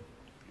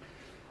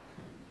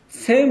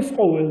ცემს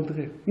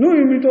ყოველდღე.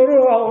 იმიტომ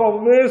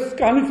რომ ეს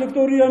კანის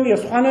ვექტორიანია,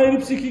 სხვანაირი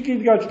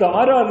ფსიქიკით გაჩნდა,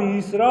 არ არის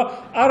ის რა,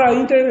 არ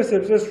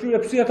აინტერესებს ეს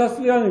 700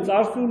 წლიანი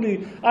წარსული,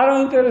 არ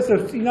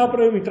აინტერესებს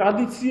წინაპრები,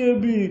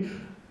 ტრადიციები,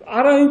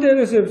 არ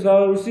აინტერესებს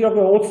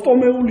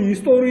 20-ტომეული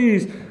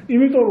ისტორიის,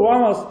 იმიტომ რომ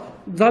ამას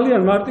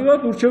ძალიან მარტივად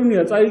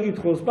ურჩევნია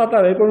წაიკითხოს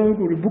პატარა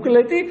ეკონომიკური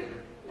ბუკლეტი,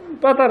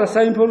 პატარა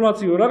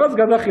საინფორმაციო რაღაც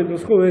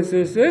გადახედოს ხო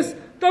ეს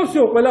და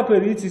всё,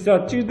 ყველაფერი იცის რა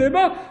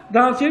ჭირდება,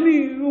 დანარჩენი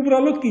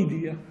უბრალოდ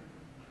კიდია.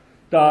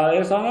 და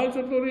ეს ანალის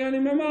ვექტორიანი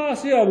მამა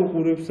ასე არ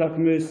უყურებს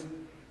საქმეს.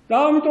 და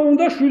ამიტომ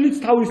უნდა შვილიც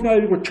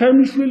თავისნაირი იყო,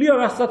 ჩემი შვილია,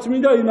 რასაც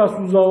მინდა იმას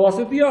უზაო,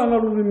 ასეთია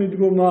ანალური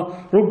მიდგომა,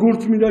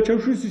 როგორც მინდა ჩემ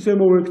შვილს ისე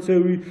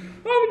მოვექცევი.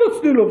 ამიტომ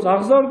ცდილობს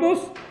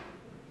აღზარდოს,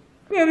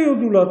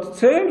 პერიოდულად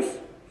ცემს,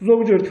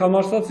 ზოგჯერ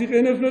თამარსაც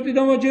იყენებს მეტი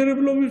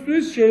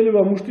დამაჯერებლობისთვის,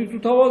 შეიძლება მუშტიც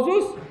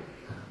უთავაზოს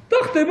და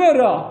ხდება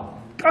რა?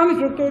 კანის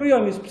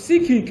ვექტორიანის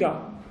ფსიქიკა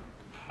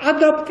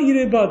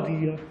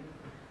ადაპტირებადია.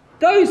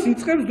 და ის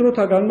იწყებს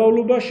დროთა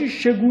განმავლობაში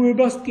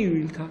შეგუებას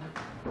ტკივილთან.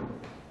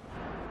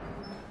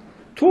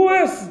 თუ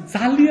ეს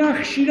ძალიან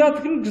ხშირად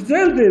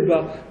გრძელდება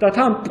და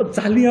თან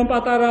ძალიან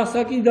პატარა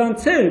ასაკიდან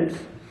ცემს,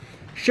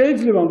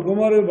 შეიძლება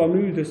მდგომარეობა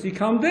მივიდეს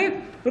იქამდე,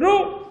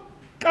 რომ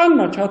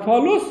კანმა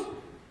ჩათვალოს,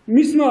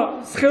 მისმა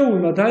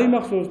სხეულმა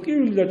დაიმახსოვროს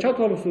ტკივილი და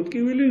ჩათვალოს, რომ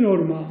ტკივილი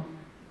ნორმაა.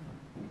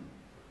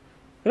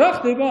 რა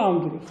ხდება ამ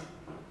დროს?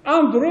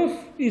 ამ დროს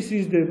ის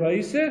იზრდება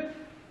ისე,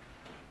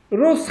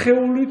 რომ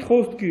სხეული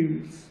თხოვს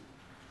ტკივილს.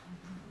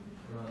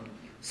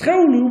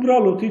 სხეული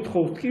უბრალოდ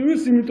ითხოვს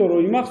ტკივილს, იმიტომ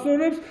რომ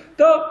იმახსოვრებს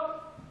და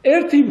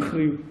ერთი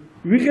მხრივ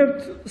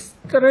ვიღებთ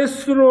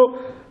სტრესს, რომ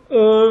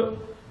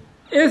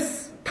ეს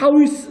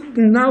თავის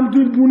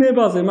ნამდვილ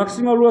ბუნებაზე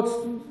მაქსიმალურად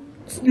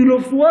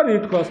ცდილობს უარ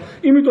ითქვას,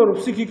 იმიტომ რომ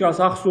ფსიქიკას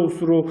ახსოვს,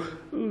 რომ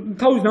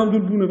თავის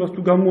ნამდვილ ბუნებას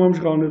თუ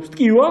გამოამჟღავნებს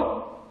ტკივა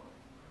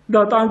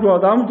და ტანჯვა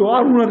და ამიტომ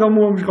არ უნდა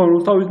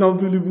გამოამჟღავნოს თავის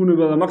ნამდვილი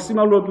ბუნება და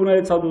მაქსიმალურად უნდა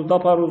ეცადოს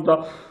დაფაროს და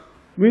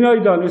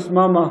ვინაიდან ეს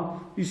მამა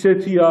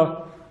ისეთია,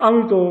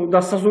 ამიტომ და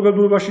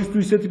საზოგადოებაში თუ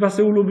ისეთი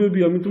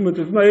ფასეულობებია, მით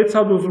უმეტეს უნდა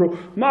ეცადოს, რომ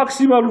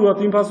მაქსიმალურად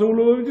იმ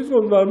ფასეულობებით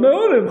იყოს და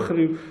მეორე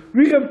მხრივ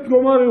ვიღებთ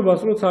მდგომარეობას,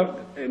 როცა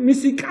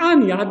მისი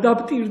კანი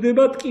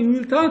ადაპტირდება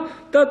ტკივილთან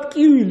და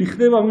ტკივილი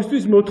ხდება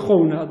მისთვის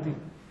მოთხოვნადი.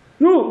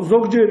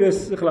 ზოგჯერ ეს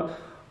ახლა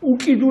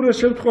უკიდურეს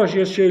შემთხვევაში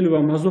ეს შეიძლება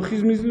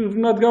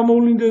მაზოხიზმად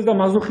გამოვლინდეს და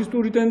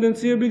მაზოხისტური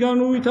ტენდენციები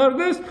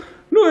განუვითარდეს.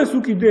 ეს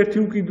ერთი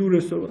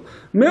უკიდურესობა.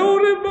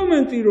 მეორე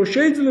მომენტი, რომ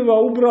შეიძლება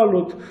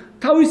უბრალოდ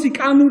თავისი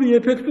კანური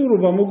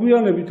ეფექტურობა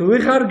მოგვიანებით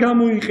ვეღარ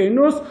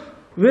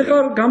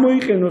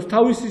გამოიყენოს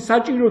თავისი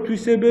საჭირო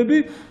თვისებები,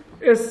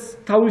 ეს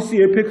თავისი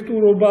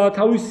ეფექტურობა,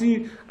 თავისი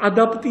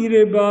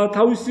ადაპტირება,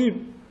 თავისი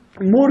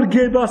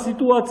მორგება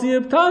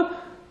სიტუაციებთან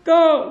და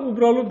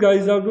უბრალოდ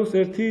გაიზარდოს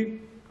ერთი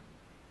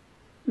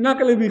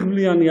ნაკლები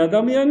ღმლიანი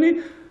ადამიანი,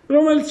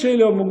 რომელიც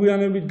შეიძლება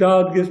მოგვიანებით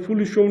დაადგეს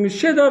ფულის შოვნის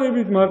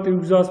შედარებით მარტივ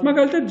გზას,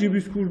 მაგალითად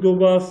ჯიბის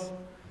ქურდობას,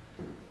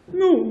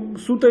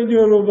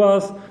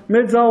 სუტენიორობას,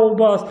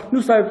 მეძაობას,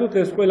 საერთოდ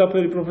ეს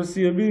ყველაფერი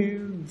პროფესიები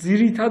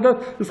ძირითადად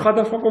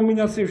სხვადასხვა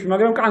კომბინაციებში,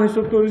 მაგრამ კანის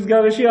ვექტორის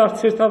გარეშე არც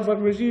ერთ ამ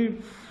საქმეში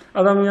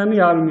ადამიანი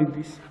არ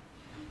მიდის.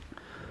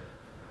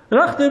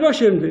 რა ხდება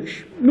შემდეგში?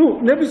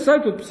 ნების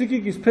საერთოდ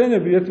ფსიქიკის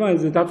ფენები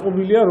ერთმანეთზე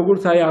დაწყობილია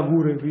როგორც აი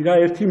აგურები რა,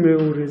 ერთი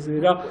მეორეზე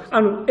რა.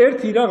 ანუ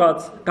ერთი რაღაც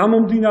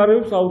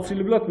გამომდინარეობს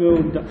აუცილებლად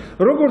მეორედან.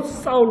 როგორც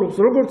სწავლობს,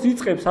 როგორც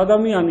იწყებს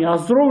ადამიანი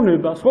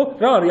აზროვნებას, ხო?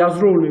 რა არის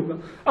აზროვნება?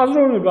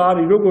 აზროვნება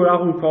არის როგორ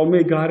აღვიქვა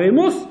მე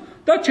გარემოს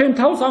და ჩემ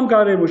თავს ამ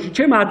გარემოში,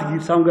 ჩემ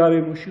ადგილს ამ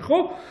გარემოში, ხო?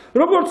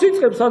 როგორც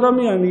იწყებს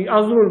ადამიანი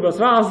აზროვნებას,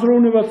 რა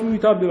აზროვნებას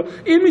უვითარდება,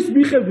 იმის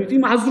მიხედვით,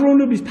 იმ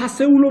აზროვნების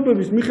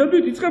ფასეულობების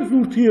მიხედვით იწყებს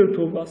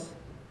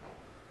ურთიერთობას.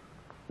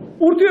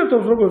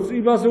 ურთიერთობს როგორც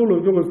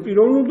იბაზეულობს როგორც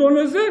პიროვნულ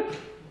დონეზე,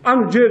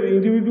 ანუ ჯერ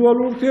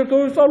ინდივიდუალურ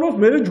ურთიერთობას სწავლობს,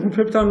 მერე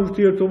ჯგუფებთან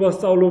ურთიერთობას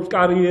სწავლობს,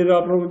 კარიერა,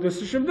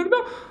 პროგრესი შემდეგ და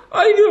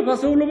აი იგივე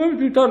ფასეულობებით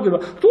ვითარდება.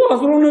 თუ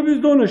აზროვნების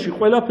დონეში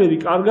ყველაფერი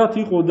კარგად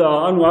იყო და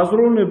ანუ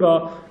აზროვნება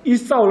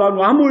ისწავლა, ანუ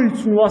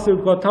ამოიცნო ასე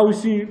ვთქვათ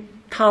თავისი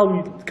თავი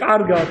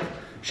კარგად,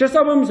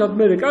 შესაბამისად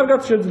მერე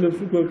კარგად შეძლებს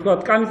უკვე ვთქვათ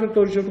კანის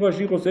ვექტორის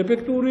შემთხვევაში იყოს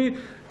ეფექტური,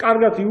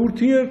 კარგად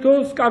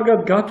იურთიერთოს, კარგად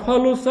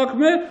გათვალოს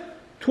საქმე,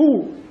 თუ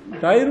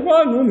დაირღვა,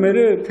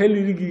 მერე მთელი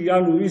რიგი,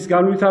 ანუ ის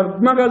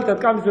განვითარდა, მაგალითად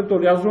კანის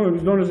ვექტორი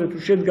აზროვნების დონეზე თუ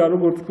შედგა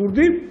როგორც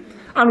ქურდი,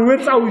 ანუ ვერ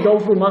წავიდა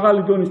უფრო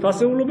მაღალი დონის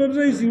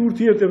ფასეულობებზე, ის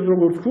იურთიერთებს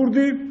როგორც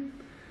ქურდი,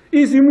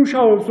 ის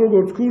იმუშავებს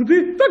როგორც ქურდი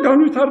და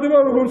განვითარდება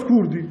როგორც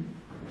ქურდი.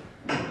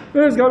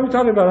 ეს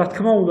განვითარება რა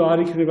თქმა უნდა არ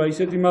იქნება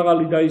ისეთი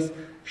მაღალი და ის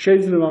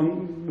შეიძლება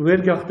ვერ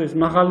გახდეს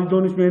მაღალი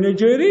დონის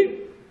მენეჯერი,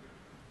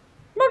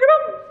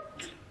 მაგრამ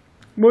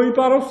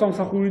მოიპარავს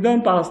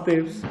სამსახურიდან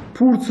პასტებს,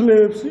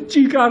 ფურცლებს,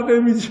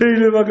 ჭიკარტებით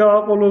შეიძლება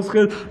გააყოლოს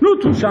ხელს,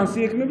 თუ შანსი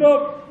ექნება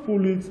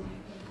ფულიც.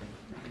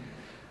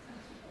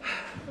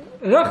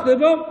 რა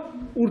ხდება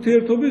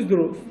ურთიერთობის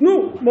დროს?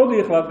 მოდი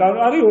ახლა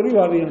არის ორი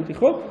ვარიანტი,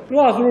 ხო?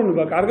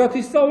 აზროვნება კარგად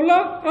ისწავლა,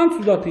 ან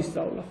ცუდად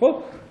ისწავლა, ხო?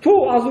 თუ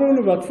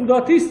აზროვნება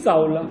ცუდად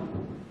ისწავლა,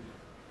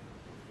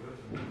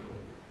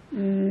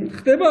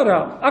 ხდება რა?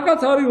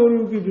 აქაც არის ორი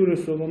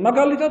უკიდურესობა.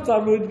 მაგალითად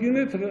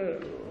წარმოიდგინეთ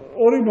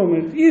ორი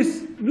მომენტი. ის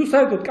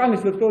საერთოდ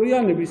კანის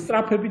ვექტორიანები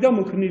სწრაფები და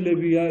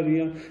მოქნილები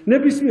არიან.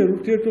 ნებისმიერ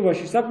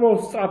ურთიერთობაში საკმაოდ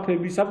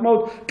სწრაფები,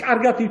 საკმაოდ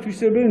კარგად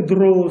ითვისებენ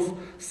დროს,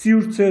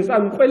 სივრცეს,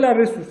 ანუ ყველა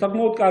რესურსს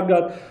საკმაოდ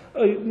კარგად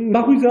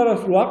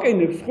მაგვიზარას რო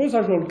აყენებს, ხო,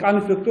 საშუალო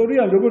კანის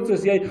ვექტორიანი, როგორც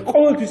წესი, აი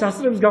ყოველთვის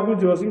ასწრებს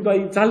გაღვიძებას, იმიტომ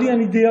აი ძალიან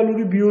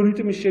იდეალური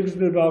ბიორიტმის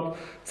შეგრძნება აქვს.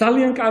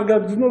 ძალიან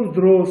კარგად გრძნობს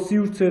დროს,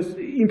 სივრცეს,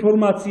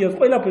 ინფორმაციას,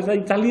 ყველაფერს, აი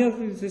ძალიან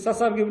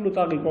სასარგებლოდ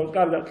აღიქვავს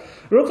კარგად.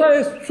 როცა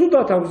ეს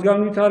ცუდად აქვს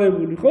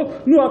განვითარებული, ხო?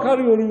 აქ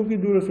არის ორი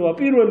უკიდურესობა.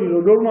 პირველი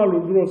რომ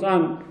ნორმალურ დროს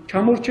ან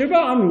ჩამორჩება,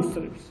 ან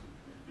უსწრებს.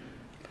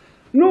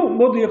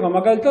 მოდი ახლა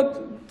მაგალითად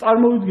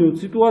წარმოვიდგინოთ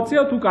სიტუაცია,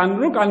 თუ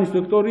კანის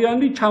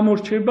ვექტორიანი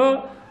ჩამორჩება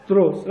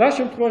დროს. რა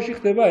შემთხვევაში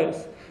ხდება ეს?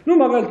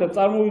 მაგალითად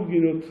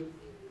წარმოვიდგინოთ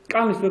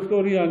კანის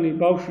ვექტორიანი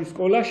ბავშვი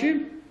სკოლაში.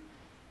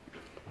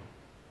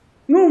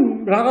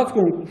 რაღაც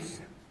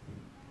კონკურსი.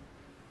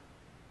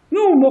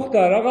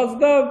 მოხდა რაღაც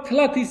და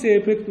თლათ ისე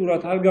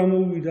ეფექტურად არ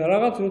გამოუვიდა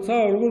რაღაც,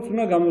 როგორც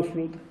უნდა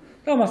გამოსვლოდა.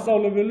 და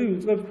მასწავლებელი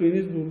უწყებს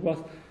ტვინის ბურბას.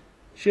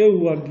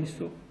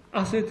 შეუვარგისო.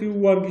 ასეთი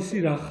უვარგისი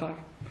რა ხარ?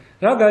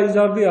 რა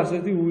გაიზარდე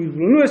ასეთი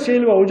უიღბლო? ეს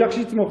შეიძლება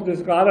ოჯახშიც მოხდეს,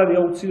 არ არის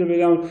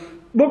აუცილებელი.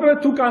 მოკლედ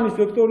თუ კანის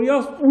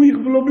ვექტორიას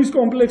უიღბლობის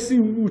კომპლექსი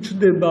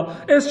უჩნდება.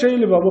 ეს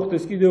შეიძლება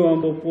მოხდეს კიდევ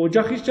ამბობ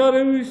ოჯახის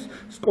ჩარევის,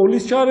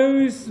 სკოლის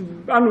ჩარევის,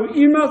 ანუ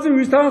იმაზე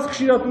ვისთანაც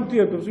ხშირად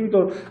ურთიერთობს,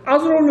 იმიტომ რომ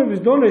აზროვნების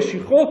დონეში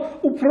ხო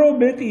უფრო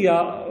მეტია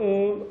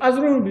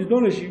აზროვნების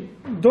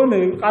დონე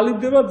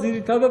ყალიბდება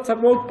ძირითადად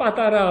საკმაოდ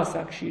პატარა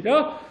ასაკში რა.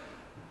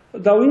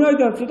 და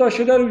ვინაიდან ცოტა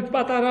შედარებით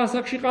პატარა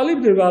ასაკში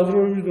ყალიბდება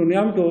აზროვნების დონე,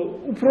 ამიტომ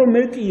უფრო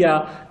მეტია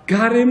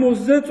გარემოს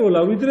ზეწოლა,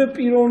 ვიდრე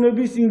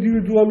პიროვნების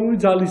ინდივიდუალური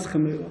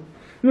ძალისხმევა.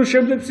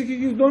 შემდეგ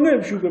ფსიქიკის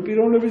დონეებში უკვე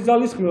პიროვნების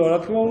ძალისხმევა, რა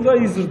თქმა უნდა,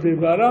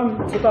 იზრდება რა,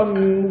 ცოტა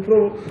უფრო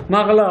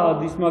მაღლა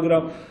ადის,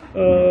 მაგრამ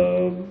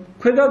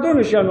ქვედა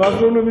დონეში, ანუ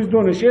აზროვნების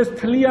დონეში ეს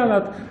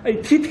თლიანად, აი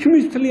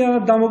თითქმის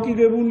თლიანად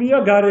დამოკიდებულია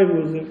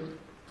გარემოზე.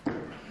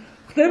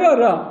 ხდება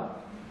რა?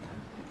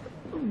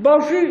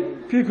 ბავშვი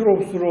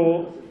ფიქრობს, რომ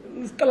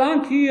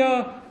ტლანქია,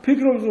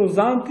 ფიქრობს, რომ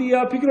ზანტია,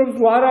 ფიქრობს,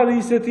 რომ არ არის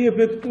ისეთი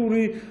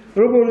ეფექტური,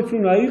 როგორიც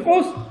უნდა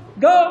იყოს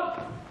და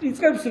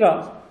იწყებს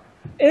რა?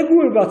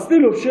 ეგუება,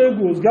 ცდილობს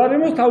შეეგუოს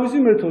გარემოს თავისი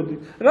მეთოდით.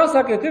 რას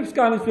აკეთებს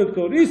კანის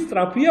ვექტორი? ის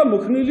სწრაფია,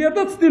 მოქნილია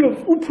და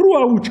ცდილობს უფრო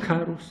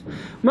აუჩქაროს.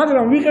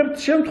 მაგრამ ვიღებთ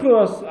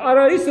შემთხვევას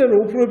არა ისე, რომ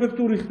უფრო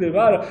ეფექტური ხდება,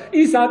 არა,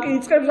 ის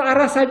იწყებს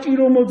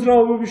არასაჭირო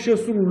მოძრაობების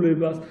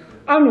შესრულებას.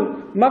 ანუ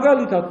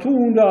მაგალითად თუ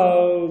უნდა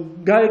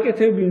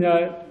გაეკეთებინა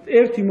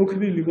ერთი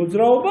მოქნილი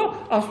მოძრაობა,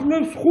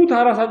 ასრულებს 5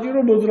 არასაჭირო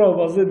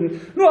მოძრაობას ზედმეტ.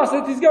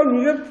 ასეთისგან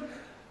ვიღებთ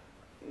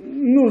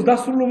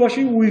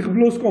დასრულებაში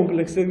უიღბლოს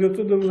კომპლექსს, ეგრეთ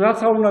წოდებული, რაც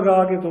არ უნდა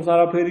გააკეთოს,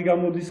 არაფერი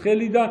გამოდის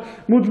ხელიდან,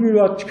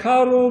 მუდმივად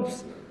ჩქარობს,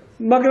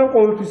 მაგრამ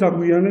ყოველთვის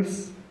აგვიანებს,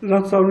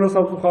 რაც არ უნდა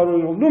სამწუხარო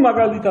იყოს.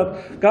 მაგალითად,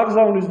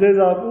 გაგზავნის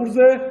დედა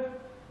პურზე,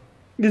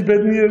 ის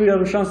ბედნიერია,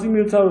 რომ შანსი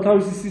მიეცა, რომ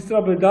თავისი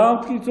სისწრაფე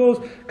დაამტკიცოს,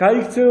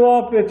 გაიქცევა,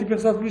 ერთი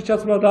ფეხსაცმლის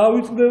ჩაცმა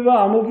დაავიწყდება,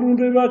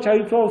 ამობრუნდება,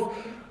 ჩაიცვავს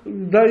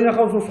და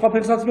ინახავს, რომ სხვა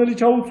ფეხსაცმელი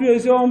ჩაუწვია,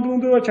 ისევ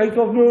ამბრუნდება,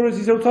 ჩაიცვავს მეორეს,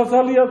 ისევ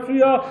ცალ-ცალი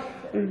აწვია,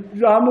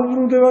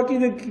 ამობრუნდება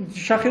კიდე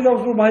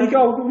შახედავს რომ მაიკა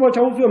უკუღმა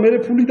ჩაუწია მე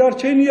ფული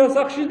დარჩენია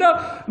სახში და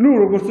ნუ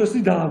როგორც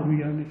წესი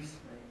დააგვიანებს.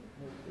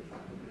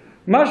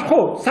 მას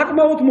ხო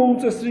საკმაოდ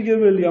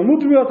მოუწესრიგებელია,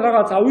 მუდმივად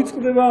რაღაც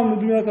ავიწყდება,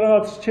 მუდმივად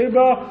რაღაც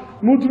რჩება,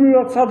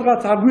 მუდმივად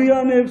სადღაც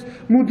აგვიანებს,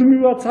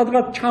 მუდმივად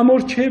სადღაც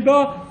ჩამორჩება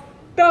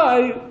და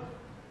აი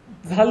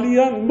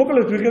ძალიან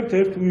მოკლედ ვიღებთ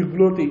ერთ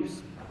უიღბლო ტიპს.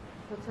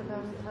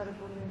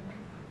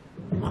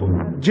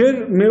 ჯერ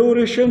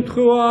მეორე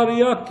შემთხვევა არის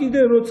აქ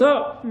კიდე როცა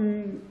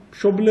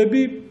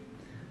მშობლები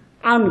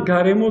ან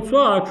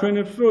გარემოცვა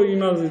აჩვენებს რომ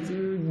იმაზე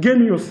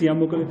გენიოსია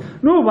მოკლედ.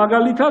 ნუ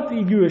მაგალითად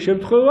იგივე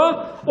შემთხვევა,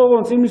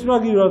 ოღონდ იმის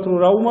მაგივრად რომ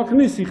რა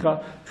უმაქნის ხარ,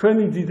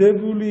 ჩვენი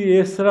დიდებული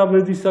ეს რა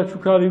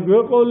ბედისაჩუქარი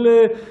გვეყოლე,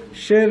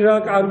 შენ რა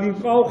კარგი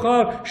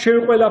ყავხარ, შენ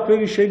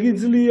ყველაფერი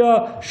შეგიძლია,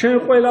 შენ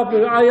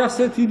ყველაფერი აი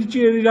ასეთი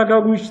ნიჭიერი რა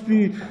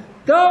გაგვიჩდი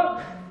და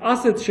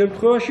ასეთ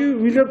შემთხვევაში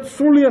ვიღებთ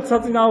სრულიად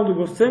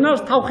საწინააღმდეგო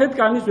სცენარს თავხეთ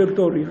კანის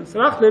ვექტორიანს.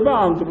 რა ხდება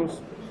ამ დროს?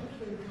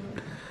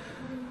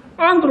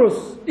 ამ დროს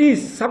ის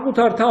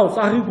საკუთარ თავს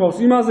აღიქვავს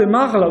იმაზე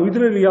მაღლა,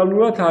 ვიდრე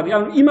რეალურად არის.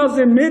 ანუ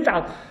იმაზე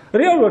მეტად,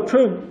 რეალურად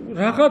ჩვენ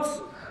რაღაც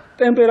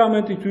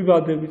ტემპერამენტით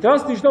ვიბადებით.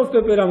 რას ნიშნავს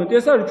ტემპერამენტი?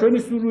 ეს არის ჩვენი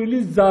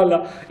სურვილის ძალა,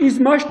 ის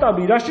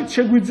მასშტაბი, რაშიც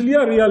შეგვიძლია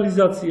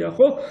რეალიზაცია,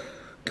 ხო?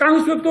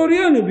 კანის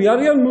ვექტორიანები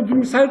არიან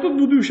საერთოდ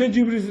მუდმივ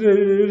შეჯიბრის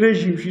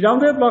რეჟიმში.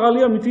 რამდენად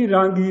მაღალია მითი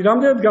რანგი,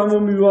 რამდენად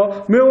გამომივა,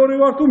 მეორე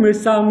ვარ თუ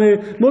მესამე,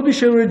 მოდი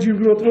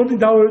შევეჯიბროთ, მოდი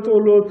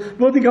დავეტოლოთ,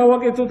 მოდი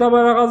გავაკეთოთ აბა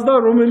რაღაც და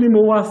რომელი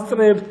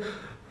მოვასწრებთ.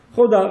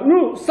 ხო და ნუ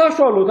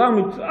საშუალოდ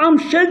ამით ამ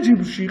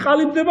შეჯიბრში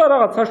ყალიბდება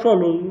რაღაც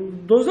საშუალო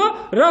დოზა,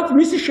 რაც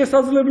მისი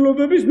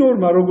შესაძლებლობების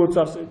ნორმა როგორც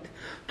ასეთი.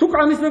 თუ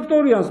კანის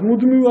ვექტორიანს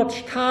მუდმივად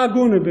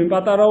შთააგონებენ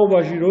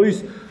პატარაობაში, რომ ის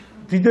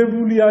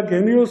დიდებულია,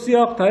 გენიოსია,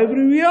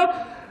 ღვთაებრივია,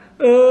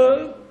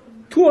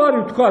 თუ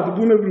არის თქვათ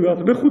ბუნებრივად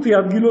მეხუთე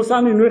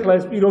ადგილოსანი, ნუ ეხლა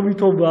ეს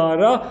პირობითობაა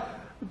რა,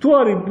 თუ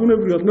არის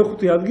ბუნებრივად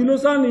მეხუთე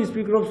ადგილოსანი, ის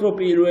ფიქრობს რომ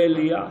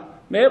პირველია.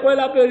 მე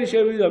ყველაფერი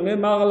შევიდა, მე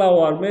მაღლა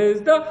ვარ, მე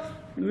ეს და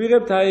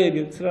ვიღებთ აი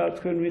ეგეც რა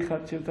თქვენ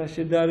ვიხართ ჩემთან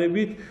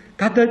შედარებით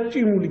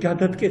გადაჭიმული,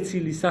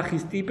 გადატკეცილი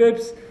სახის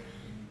ტიპებს,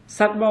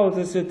 საკმაოდ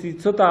ესეთი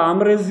ცოტა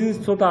ამრეზის,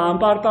 ცოტა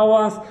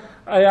ამპარტავანს,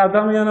 აი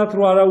ადამიანად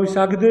რო არავის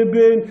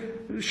აგდებენ,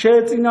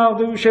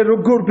 შეეწინააღმდეგე, შენ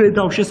როგორ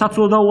ბედავ,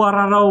 შესაძლოა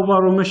უარარაობა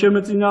რომ მე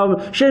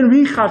შემეწინააღმდეგე, შენ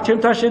ვიხარ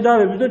ჩემთან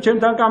შედარებით და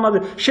ჩემთან კამაზე,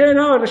 შენ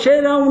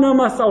რა უნდა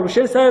მასწავლო,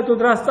 შენ საერთოდ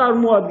რას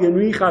წარმოადგენ,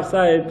 ვიხარ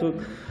საერთოდ.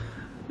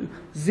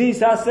 ზის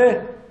ასე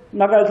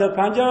მაგალითად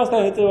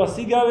პანჯარასთან ეწევა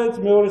სიგარეტს,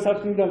 მეორე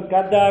სართულიდან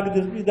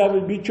გადააგდეს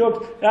პირდაპირ ბიჭობს,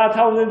 რა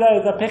თავზე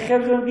დაეცა,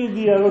 ფეხებზე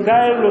მგიდია, რომ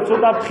გაევლო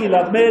ცოტა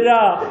ფრთხილად, მე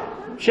რა,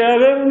 შენ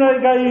ვერ უნდა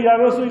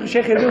გაიაროს,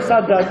 შეხედო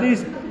სადაც ის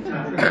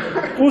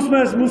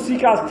უსმენს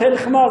მუსიკას თელ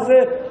ხმაზე,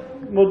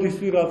 მოდის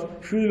ვიღაც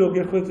შვილო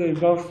გეხვეწები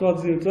ბავშვს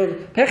ვაძიებ,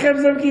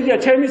 ფეხებზე მგიდია,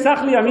 ჩემი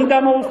სახლია, მინდა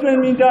მოусმენ,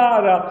 მინდა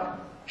არა,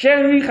 შენ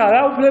ვიხარ,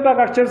 რა უფლება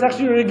გაქვს ჩემს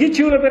სახლში,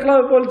 გიჩივრებ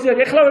ეხლავე პოლიცია,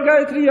 ეხლავე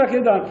გაეთრი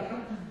აქედან.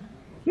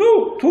 ნუ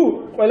თუ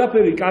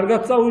ყველაფერი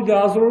კარგად წავიდა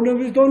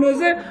აზროვნების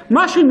დონეზე,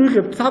 მაშინ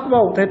ვიღებთ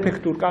საკმაოდ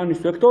ეფექტურ კანის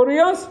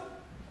ვექტორიანს,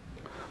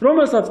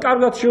 რომელსაც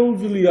კარგად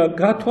შეუძლია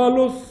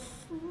გათვალოს,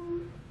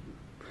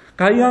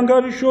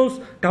 გაიანგარიშოს,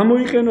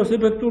 გამოიყენოს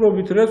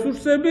ეფექტურობით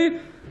რესურსები,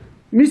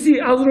 მისი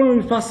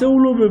აზროვნების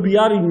ფასეულობები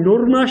არის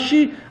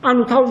ნორმაში,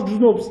 ანუ თავს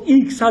გრძნობს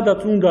იქ,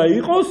 სადაც უნდა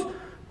იყოს,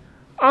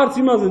 არც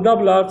იმაზე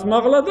დაბლა, არც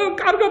მაღლა და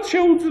კარგად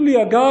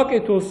შეუძლია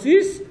გააკეთოს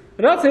ის,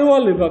 რაც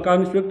ევალება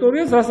კანის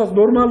ვექტორიანს, რასაც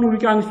ნორმალური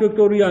კანის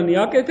ვექტორიანი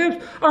აკეთებს,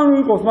 ანუ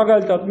იყოს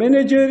მაგალითად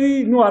მენეჯერი,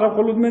 ნუ არა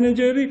მხოლოდ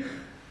მენეჯერი,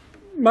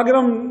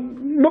 მაგრამ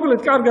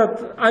მოკლედ კარგად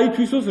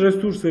აითვისოს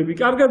რესურსები,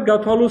 კარგად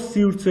გათვალოს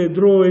სივრცე,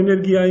 დრო,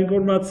 ენერგია,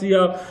 ინფორმაცია,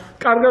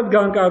 კარგად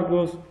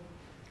განკარგოს.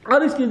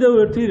 არის კიდევ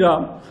ერთი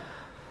რამ.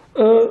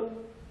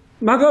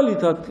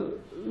 მაგალითად,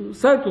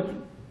 საერთოდ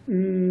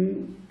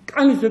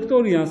კანის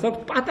ვექტორიანს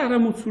აქვს პატარა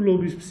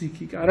მოცულობის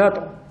ფსიქიკა,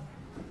 რატომ?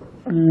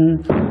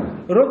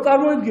 რომ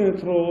წარმოედგინეთ,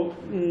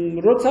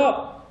 რომ როცა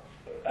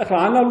ახლა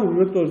ანალური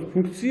ვექტორის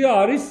ფუნქცია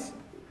არის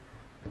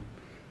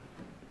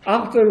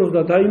აღწეროს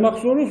და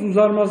დაიმახსოვროს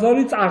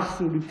უზარმაზარი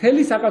წარსული,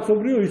 მთელი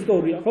საკაცობრიო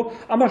ისტორია, ხო?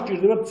 ამას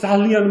ჭირდება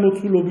ძალიან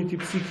მოცულობითი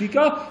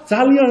ფსიქიკა,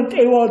 ძალიან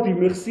ტევადი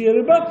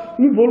მეხსიერება,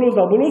 ნუ ბოლოს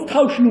და ბოლოს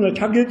თავში უნდა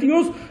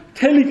ჩაგეტიოს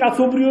მთელი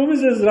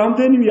კაცობრიობის ეს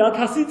რამდენიმე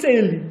 1000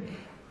 წელი.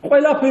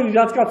 ყველაფერი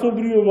რაც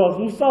კაცობრიობას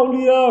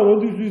უსწავლია,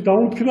 როდესაც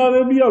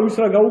დაუთქნარებია, ვის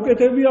რა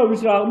გაუკეთებია,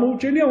 ვის რა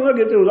აღმოუჩენია, უნდა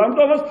გეტევოს.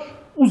 ამიტომ ამას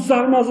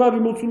უზარმაზარი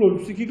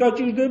მოცულობის ფსიქიკა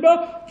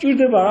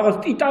ჭირდება რაღაც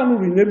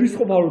ტიტანური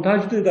ნებისყოფა, რომ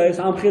დაждდა და ეს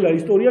ამხელა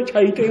ისტორია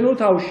ჩაიტენო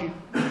თავში.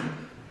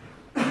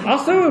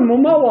 ასევე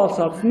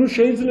მომავალსაც, ნუ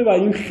შეიძლება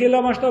იმ ხელა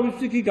მასშტაბის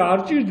ფსიქიკა არ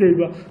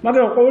ჭირდება,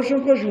 მაგრამ ყოველ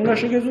შემთხვევაში უნდა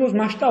შეგეძლოს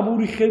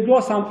მასშტაბური ხედვა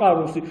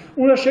სამყაროსი,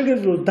 უნდა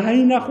შეგეძლოს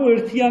დაინახო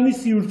ერთიანი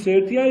სივრცე,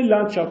 ერთიანი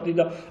ლანდშაფტი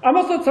და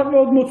ამასაც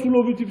საკმაოდ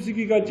მოცულობითი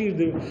ფსიქიკა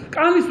ჭირდება.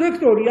 კანის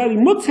ვექტორი არის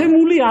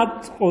მოცემული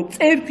აწყო,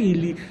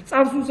 წერტილი,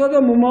 წარსულსა და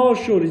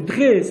მომავალს შორის,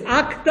 დღეს,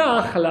 აქ და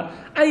ახლა.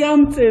 აი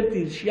ამ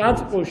წერტილში,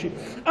 აწყოში.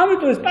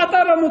 ამიტომ ეს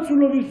პატარა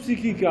მოცულობის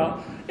ფსიქიკა,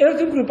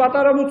 ერთი მხრივ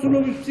პატარა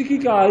მოცულობის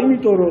ფსიქიკაა,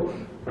 იმიტომ რომ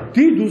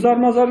დიდ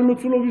უზარმაზარი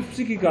მოცულობის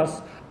ფსიქიკას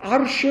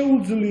არ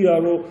შეუძლია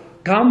რომ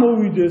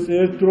გამოვიდეს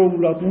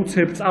ერთდროულად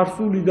უცებ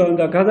წარსულიდან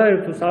და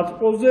გადაერთოს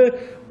აწყოზე,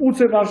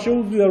 უცებ არ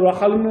შეუძლია რომ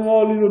ახალი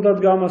მომავალი რო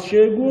დადგა ამას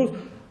შეეგუოს.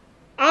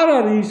 არ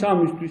არის ის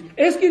ამისთვის.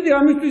 ეს კიდე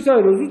ამისთვის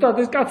არის რომ ზუსტად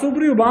ეს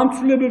კაცობრიობა ამ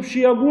ცვლილებებს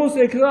შეაგუოს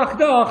აქ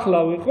და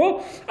ახლავე, ხო?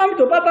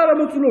 ამიტომ პატარა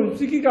მოცულობის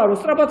ფსიქიკა რომ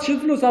სწრაფად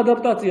შეძლოს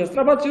ადაპტაცია,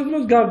 სწრაფად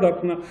შეძლოს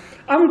გარდაქმნა.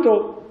 ამიტომ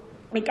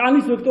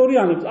კანის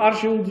ვექტორიანებს არ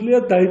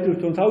შეუძლიათ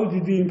დაიტვირთონ თავი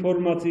დიდი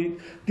ინფორმაციით,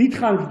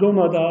 დიდხანს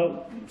ჯდომა და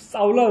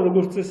სწავლა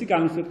როგორც წესი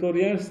კანის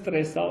ვექტორიანებს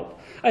სტრესავთ.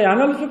 აი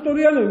ანალიზ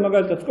ვექტორიანები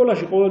მაგალითად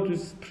სკოლაში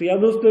ყოველთვის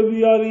ფრიადოსტები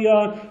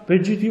არიან,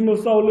 ბეჯითი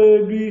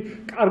მოსწავლეები,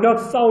 კარგად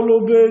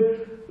სწავლობენ,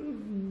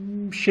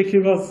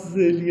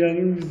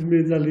 შეკევაზელიანი მე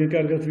ძალიან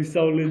კარგად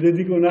ვისწავლე,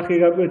 დედიკო ნახე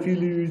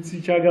გაკვეთილი ვიცი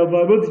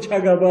ჩაგაბარ, მოდი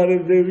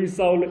ჩაგაბარებდე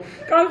ვისწავლე.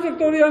 კანის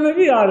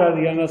ვექტორიანები არ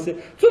არიან ასე.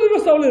 ცუდი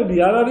მოსწავლეები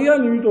არ არიან,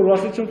 იმიტომ რომ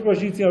ასეთ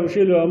შემთხვევაში იციან რომ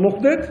შეიძლება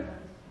მოხდეთ.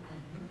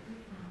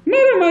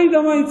 მაგრამ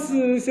მაინც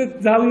ისეთ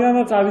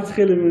ძალიანაც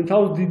არიცხელებენ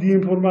თავს დიდი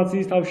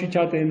ინფორმაციის თავში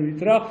ჩატენვით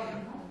რა.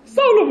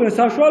 სწავლობენ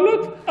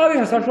საშუალოდ,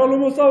 არიან საშუალო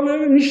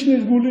მოსწავლეები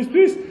ნიშნის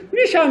გულისთვის,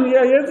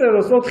 ნიშანია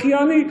ეწეროს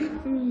 4-იანი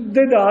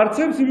დედა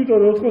არცებს, იმიტომ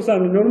რომ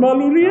 4-იანი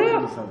ნორმალურია.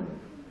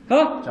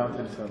 ჰა?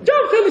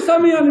 ჯამთელი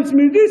 3-იანიც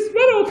მიდის,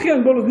 მაგრამ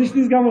 4-იანი ბოლოს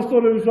ნიშნის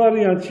გამოსწორების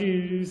ვარიანტში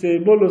ისე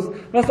ბოლოს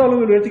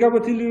მასწავლებელი ერთი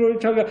გაკვეთილი რო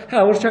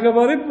ორ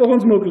ჩაგაბარებ,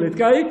 ოღონდ მოკლედ,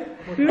 კაი?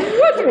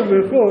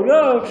 ვაჭრობენ ხო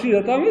რა,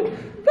 ხშირად ამით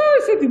და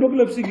ესეთი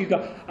მოკლე ფსიქიკა.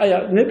 აი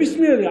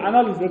ნებისმიერი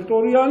ანალიზ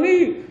ვექტორიანი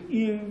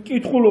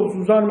კითხულობს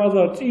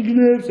უზარმაზარ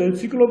წიგნებს,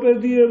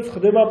 ენციკლოპედიებს,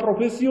 ხდება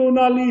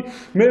პროფესიონალი,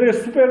 მერე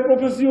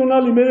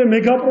სუპერპროფესიონალი, მერე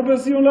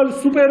მეგაპროფესიონალი,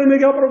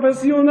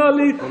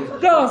 სუპერ-მეგაპროფესიონალი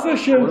და ასე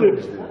შემდეგ.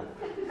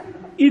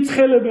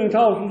 იცხელებენ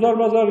თავს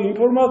უზარმაზარი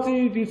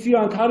ინფორმაციით,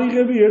 იციან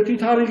თარიღები, ერთი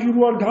თარიღი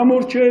რო არ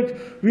გამორჩეთ,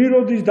 ვინ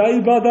როდის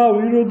დაიბადა,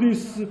 ვინ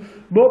როდის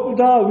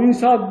მოკვდა,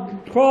 ვინსა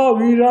თქვა,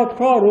 ვინ რა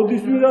თქვა,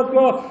 როდის ვინ რა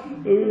თქვა,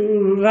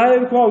 რა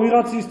ერქვა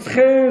ვიღაცის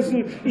ცხენს,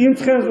 იმ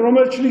ცხენს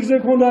რომელ ჩლიქზე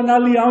ქონდა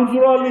ნალი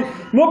ამძვრალი,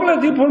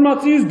 მოკლედ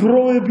ინფორმაციის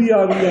გროვები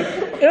არიან.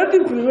 ერთი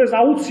მხრივ ეს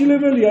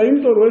აუცილებელია,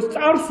 იმიტომ რომ ეს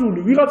წარსული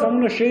ვიღაცამ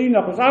უნდა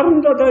შეინახოს, არ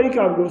უნდა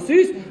დაიკარგოს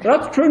ის,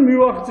 რაც ჩვენ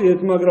მივახციეთ,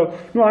 მაგრამ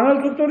ნუ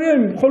ანალიზ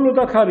ვექტორიანი მხოლოდ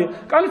აქ არის.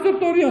 კანის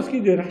ვექტორიანს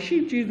კიდე რაში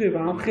ჭირდება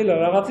ამ ხელა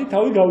რაღაცი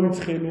თავი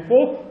გავიცხელო,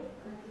 ხო?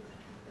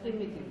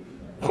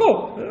 ხო,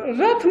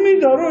 რა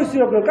თმინდა რომ ეს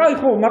იყო, კაი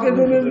ხო,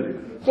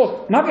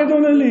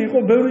 მაკედონელი იყო,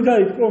 ბევრი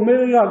დაიწყო, მე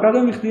რა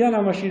გადამიხდიან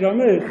ამაში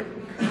რამე?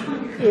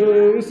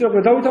 ის იყო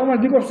დავით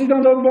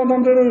აღმაშენებელიდან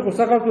დაუბანდამდე რომ იყო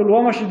საქართველოს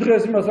ამაში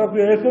დღეს იმას რა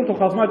ქვია, ერთ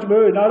ფორთოხალს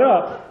მაჭმევენ, არა?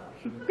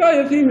 კაი,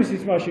 ერთი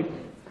იმისის მაშინ.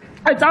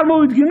 აი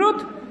წარმოვიდგინოთ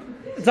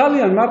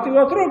ძალიან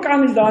მარტივად რომ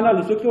კანის და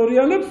ანალიზ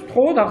ვექტორიანებს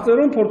თხოვოთ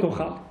აღწერონ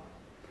ფორთოხალი.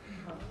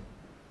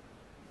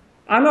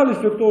 ანალიზ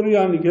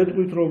ვექტორიანი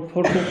გეტყვით რომ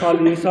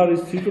ფორთოხალი ეს არის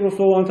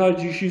ციტრუსოვანთა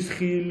ჯიშის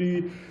ხილი,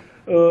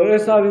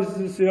 ეს არის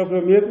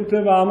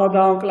მიეკუთვნება ამა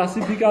და ამ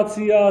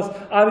კლასიფიკაციას,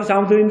 არის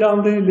ამდენი და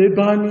ამდენი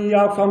ლებანი,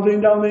 აქვს ამდენი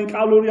და ამდენი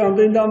კალორი,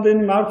 ამდენი და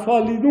ამდენი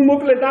მარცვალი, ნუ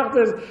მოკლედ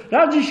აღწერს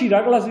რა ჯიში, რა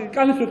კლასი,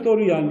 კანის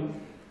ვექტორიანი.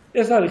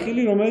 ეს არის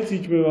ხილი, რომელიც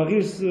იჭმება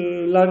ღირს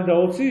ლარი და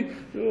 20,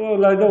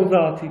 ლარი და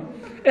 30.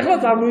 ეხლა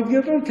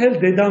წარმოიდგინეთ რომ მთელ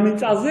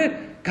დედამიწაზე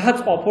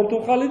გაწყვა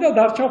პორტოხალი და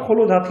დარჩა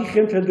მხოლოდ 10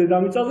 ხე მთელ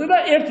დედამიწაზე და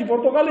ერთი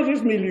პორტოხალი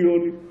ღირს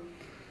მილიონი.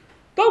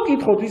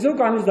 დავკითხოთ ისევ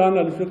კანის და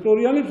ანალიზ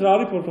ვექტორიანებს რა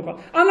არის პორტოხალი.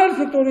 ანალიზ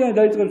ვექტორიანი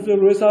დაიწყებს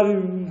რომ ეს არის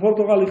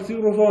პორტოხალი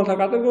ციტრუსოვანთა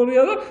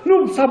კატეგორია და ნუ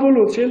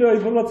საბოლოოდ შეიძლება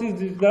ინფორმაციის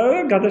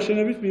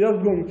გადაშენების პირად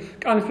დგომი.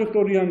 კანის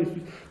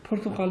ვექტორიანისთვის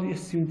პორტოხალი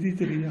ეს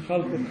სიმდიდრეა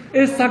ხალხო,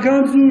 ეს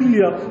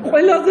საგანძურია,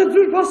 ყველაზე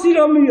ძვირფასი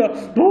რამეა,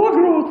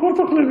 მოვაგროვოთ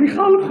პორტოხლები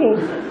ხალხო.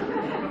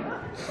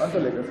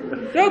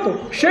 რატო?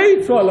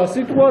 შეიცვალა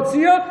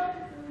სიტუაცია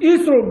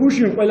ის რომ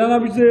გუშინ ყველა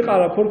ნაბიჯზე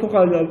ეყარა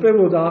პორტოხალი და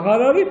პეროდა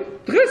აღარ არის,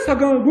 დღეს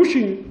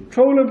გუშინ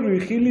ჩვეულებრივი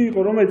ხილი იყო,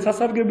 რომელიც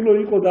სასარგებლო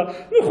იყო და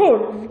ნუ ხო,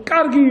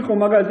 კარგი იყო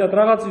მაგალითად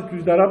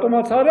რაღაცისთვის და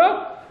რატომაც არა,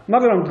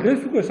 მაგრამ დღეს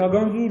უკვე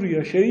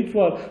საგანძურია,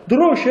 შეიცვალა,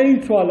 დრო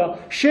შეიცვალა,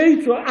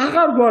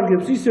 აღარ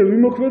გვარგებს ისე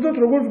ვიმოქმედოთ,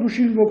 როგორც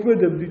გუშინ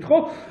მოქმედებდით, ხო?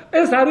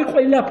 ეს არის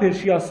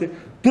ყველაფერში ასე.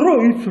 დრო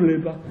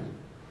იცვლება.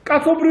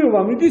 კაცობრიობა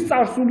მიდის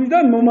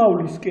წარსულიდან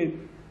მომავლისკენ.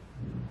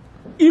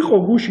 იყო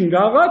გუშინ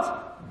რაღაც,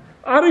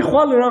 არის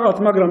ხვალ რაღაც,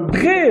 მაგრამ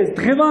დღეს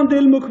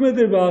დღევანდელ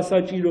მოქმედებაა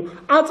საჭირო,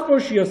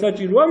 აწყოშია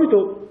საჭირო,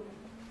 ამიტომ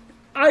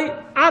აი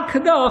აქ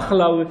და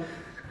ახლავე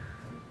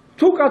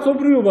თუ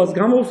კაცობრიობას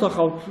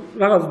გამოვსახავთ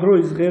რაღაც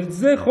დროის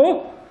ღერძზე, ხო?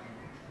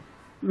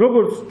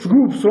 როგორც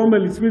ჯგუფს,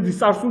 რომელიც მიდის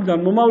წარსულიდან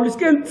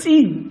მომავლისკენ,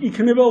 წინ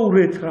იქნება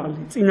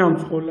ურეთრალი,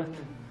 წინამძღოლად.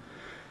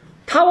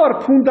 თავარ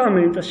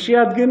ფუნდამენტს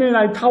შეადგენენ,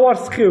 აი თავარ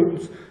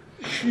სხეულს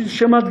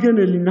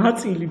შემადგენელი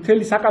ნაწილი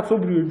მთელი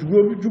საკაცობრიო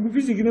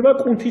ჯგუფის იქნება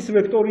კუნთის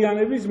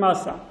ვექტორიანების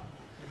მასა.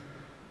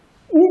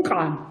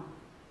 უკან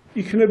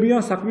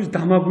იქნებიან საქმის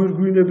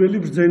დამაგვირგვინებელი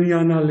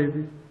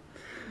ბრძენიანალები.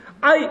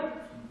 აი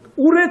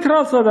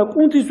ურეთრალსა და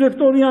კუნთის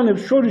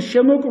ვექტორიანებს შორის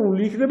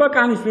შემოკრული იქნება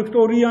კანის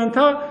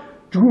ვექტორიანთა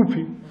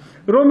ჯგუფი,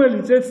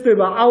 რომელიც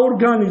ეცდება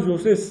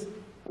აორგანიზოს ეს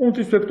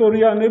კუნთის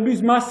ვექტორიანების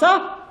მასა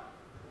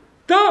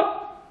და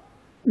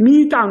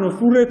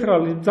მიიტანოს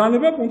ურეთრალი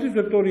ბრძანება კუნთის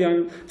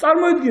ვექტორიანებს.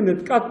 წარმოიდგინეთ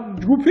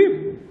ჯგუფი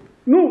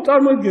ნუ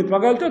წარმოიდგინეთ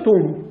მაგალითად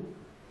ომი.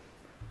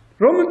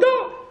 რომ და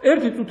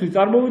ერთი წუთი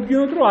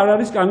წარმოვიდგინოთ, რომ არ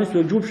არის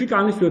ჯგუფში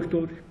კანის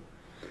ვექტორი.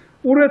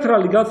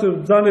 ურეთრალი გაცევთ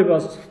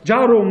ბრძანებას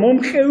ჯარო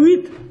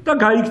მომყევით და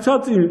გაიქცა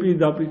წინ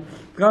პირდაპირ.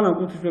 დგანან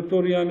კუთხის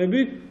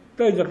ვექტორიანები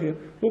და ეძახიან.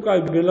 ნუ კაი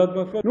ბელად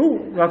თქვა. ნუ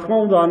რა თქმა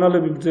უნდა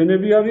ანალები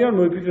ბძენები არიან,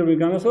 მოიფიქრებენ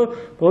განასხვავებად.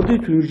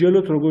 ბოდით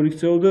ვიმსჯელოთ როგორ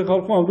იქცეოდნენ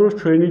ხალხო ამ დროს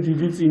ჩვენი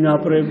დიდი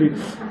წინაპრები,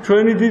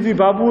 ჩვენი დიდი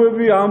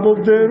ბაბუები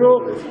ამბობდნენ, რომ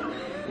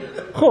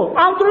ხო,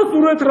 ამ დროს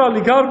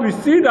ურეთრალი გარბის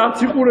წინ არც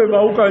იყურება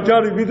უკან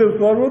ჯარი ვიდეოს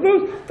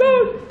ვარმოდოს და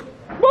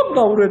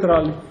მოკდა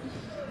ურეთრალი.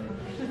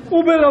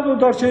 უბელადო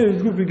დარჩენილი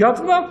ჯგუფი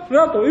გაწყდა,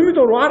 რატო?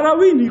 იმიტომ რომ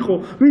არავინ იყო,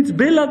 ვინც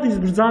ბელადის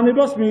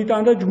ბრძანებას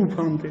მიიტანდა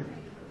ჯგუფამდე.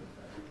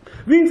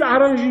 ვინც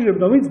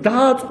არანჟირებდა, ვინც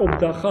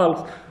დააწყობდა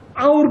ხალხს,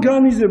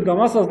 აორგანიზებდა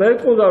მასას და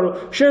ეტყოდა, რომ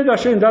შენ და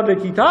შენ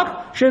დადექით აქ,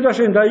 შენ და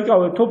შენ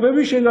დაიკავეთ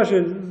თოფები, შენ და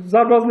შენ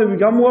ზარბაზნები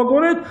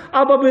გამოაგორეთ,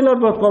 აბა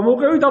ბელადმა თქვა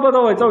მოვყევით, აბა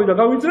დავაი წავიდა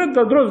გავიძრეთ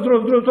და დროს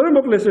თორე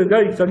მოკლეს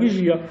გაიქცა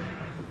გიჟია.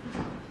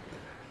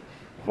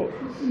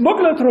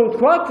 მოკლედ რო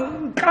ვთქვათ,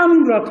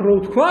 კანურად რო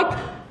ვთქვათ,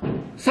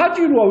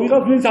 საჭიროა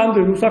ვიღაც ვინც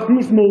ამდენ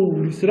უსახმურს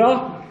მოუვლის რა.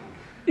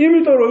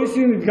 იმიტომ რომ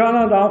ისინი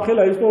დგანან და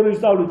ამხელა ისტორიის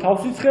სწავლით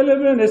თავს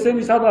იცხელებენ,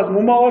 ესენი სადღაც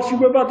მომავალში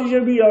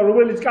გვეპატიჟებია,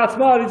 რომელიც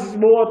კაცმა არის ის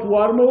მოვა თუ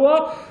არ მოვა,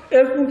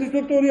 ეს კუთხის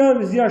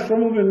ვექტორიანები ზიან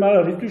შრომობენ,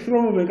 მაგრამ რისთვის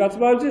შრომობენ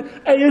კაცმა არის,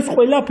 აი ეს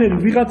ყველაფერი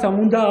ვიღაცამ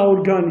უნდა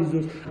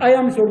აორგანიზოს. აი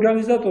ამის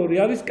ორგანიზატორი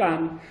არის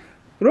კანი.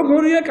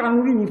 როგორია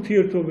კანური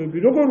ურთიერთობები,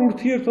 როგორ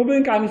ურთიერთობენ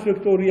კანის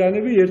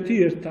ვექტორიანები ერთი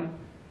ერთთან.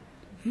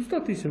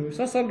 ზუსტად ისევე,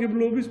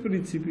 სასარგებლოების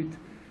პრინციპით.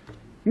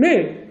 მე,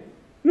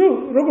 ნუ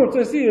როგორც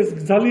წესი ეს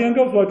ძალიან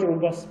გავს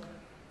ვაჭრობას.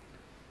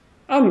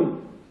 ანუ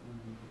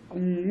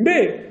მე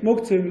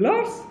მოგცემ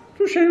ლარს,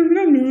 თუ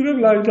შევიდგან მივიღებ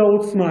ლარი და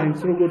 20 მაინც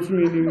როგორც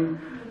მინიმუმ.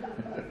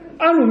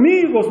 ანუ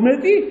მიიღოს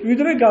მეტი,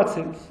 ვიდრე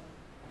გაცემს.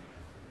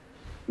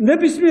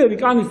 ნებისმიერი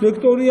კანის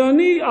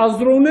ვექტორიანი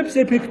აზროვნებს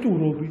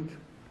ეფექტურობით.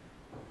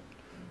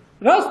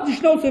 რას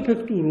ნიშნავს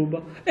ეფექტურობა?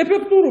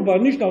 ეფექტურობა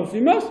ნიშნავს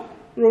იმას,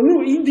 რომ ნუ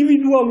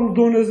ინდივიდუალურ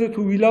დონეზე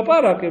თუ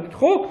ვილაპარაკებთ,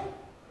 ხო?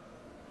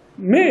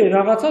 მე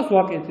რაღაცას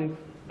ვაკეთებ.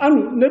 ანუ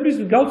ნების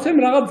გავცემ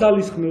რაღაც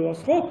ძალისხმევას,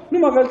 ხო? ნუ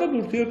მაგალითად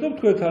ურთიერთობ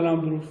თქვენთან ამ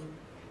დროს.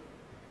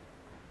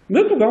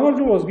 მე თუ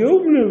გამარჯვებას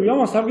გეუბნები,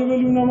 ამას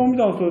სარგებელი უნდა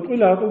მომიტანოს,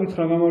 ყველა რატო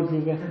გითხრა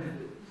გამარჯვება.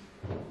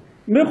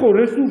 მე ხო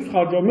რესურს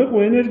ხარჯავ, მე ხო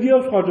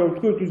ენერგიას ხარჯავ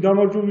თქვენთვის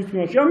გამარჯვების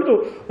თემაში. ამიტომ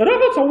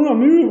რაღაცა უნდა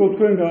მივიღო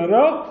თქვენგან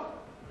რა.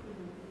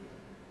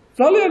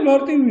 ძალიან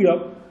მარტივია.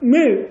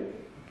 მე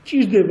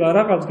ჭირდება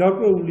რაღაც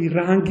გარკვეული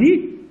რანგი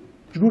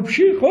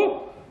ჯგუფში, ხო?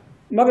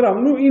 მაგრამ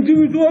ნუ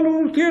ინდივიდუალურ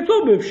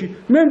ურთიერთობებში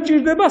მე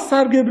მჭირდება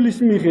სარგებლის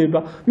მიღება.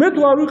 მე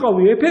თუ არ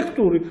ვიყავი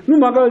ეფექტური, ნუ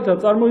მაგალითად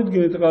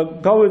წარმოიდგინეთ,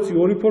 გავეცი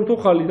 2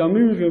 პორტოხალი და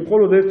მივიღე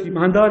მხოლოდ 1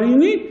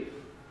 მანდარინი,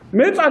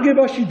 მე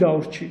წაგებაში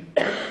დავრჩი.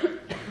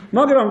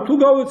 მაგრამ თუ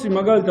გავეცი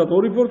მაგალითად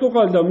 2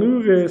 პორტოხალი და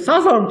მივიღე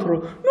საზამთრო,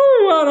 ნუ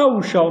არა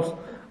უშავს.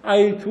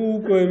 აი თუ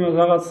უკვე იმას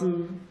რაღაც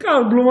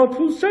კარგლომად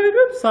ფულს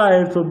შეიძლება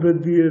საერთოდ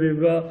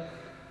ბედნიერება.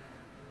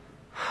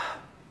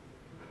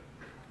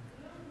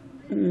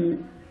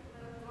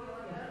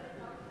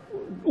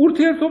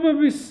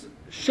 ურთიერთობების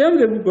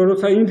შემდეგ უკვე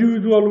როცა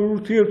ინდივიდუალურ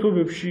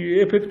ურთიერთობებში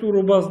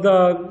ეფექტურობას და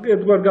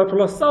ერთგვარ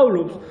გათვლას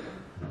სწავლობს,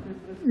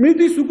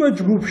 მიდის უკვე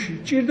ჯგუფში,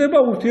 ჭირდება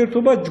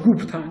ურთიერთობა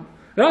ჯგუფთან.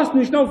 რას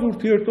ნიშნავს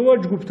ურთიერთობა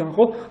ჯგუფთან,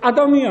 ხო?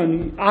 ადამიანი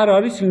არ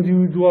არის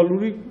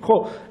ინდივიდუალური, ხო?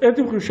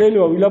 ერთი მხრივ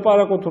შეიძლება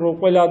ვილაპარაკოთ, რომ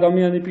ყველა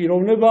ადამიანი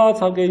პიროვნებაა,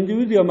 ცალკე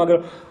ინდივიდია,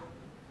 მაგრამ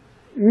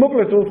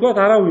მოკლედ რო ვთქვათ,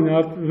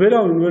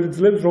 ვერავინ ვერ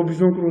ძლებს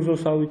რობინზონ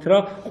კრუზოსავით რა.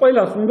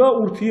 ყველას უნდა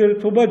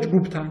ურთიერთობა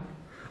ჯგუფთან.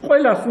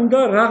 ყველას უნდა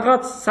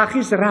რაღაც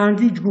სახის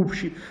რანგი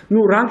ჯგუფში. ნუ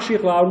რანგში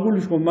ხლა არ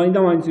გულისხმობ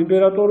მაინდა-მაინც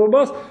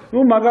იმპერატორობას, ნუ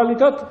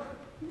მაგალითად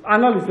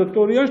ანალის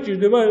ვექტორიანს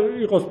ჭირდება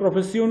იყოს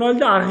პროფესიონალი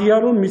და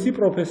აღიარონ მისი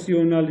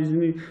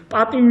პროფესიონალიზმი.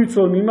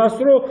 პატივიცონ იმას,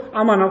 რომ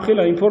ამან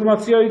ამხელა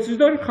ინფორმაცია იცის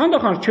და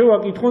ხანდახან რჩევა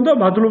კითხონ და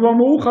მადლობა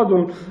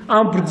მოუხადონ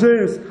ამ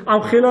ბრძენს,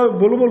 ამხელა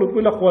ბოლო-ბოლო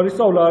ყველა ხო არის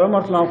სწავლა, არა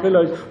მართლა ამხელა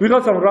ის.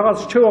 ვიღაცამ რაღაც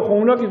რჩევა ხომ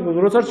უნდა კითხოს,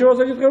 როცა რჩევას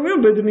ეკითხებიან,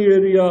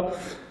 ბედნიერია.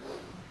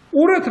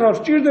 ურეთრავს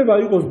ჭირდება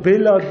იყოს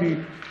ბელადი.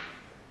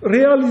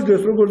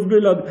 რეალიზდეს როგორც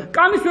ბელადი.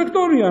 კანის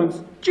ვექტორიანს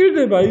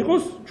ჭირდება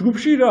იყოს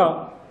ჯგუფში რა.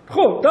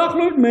 ხო,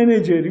 დაახლოებით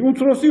მენეჯერი,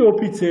 უფროსი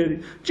ოფიცერი.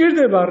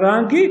 ჭირდება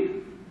რანგი.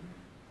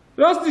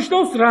 რას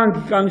ნიშნავს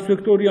რანგი კანის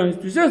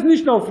ვექტორიანისთვის? ეს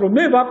ნიშნავს, რომ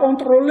მე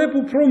ვაკონტროლებ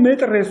უფრო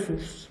მეტ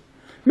რესურსს.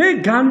 მე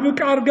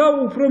განვკარგავ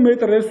უფრო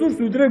მეტ რესურსს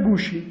ვიდრე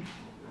გუში.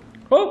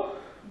 ხო?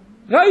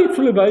 რა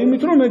იცვლება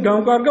იმით, რომ მე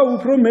განვკარგავ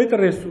უფრო მეტ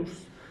რესურსს?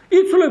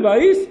 იცვლება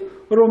ის,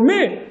 რომ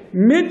მე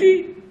მეტი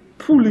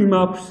ფული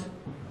მაქვს.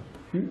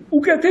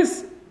 უკეთეს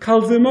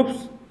ქალზე მაქვს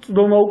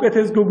წდომა,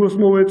 უკეთეს გოგოს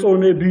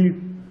მოვეწონები.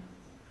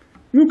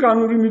 ნუ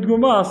კანური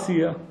მიდგომა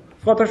 100-ია.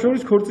 სხვათა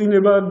შორის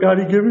ქორწინება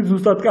გარიგები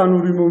ზუსტად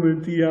კანური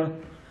მომენტია.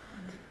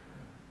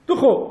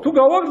 თუ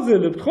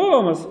გავაგრძელებთ ხო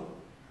ამას,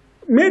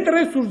 მეტ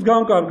რესურსს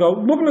განკარგავ,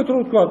 მოკლედ რო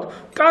ვთქვათ,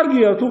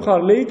 კარგია თუ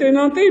ხარ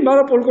ლეიტენანტი,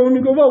 მაგრამ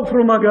პოლკოვნიკობა უფრო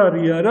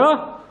მაგარია რა.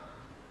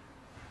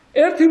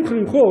 ერთი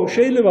მხრივ ხო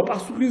შეიძლება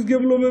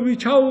პასუხისგებლობები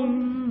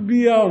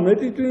სიბია,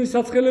 მეტი ტვინის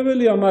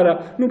საცხელებელია, მაგრამ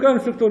ნუ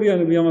კანის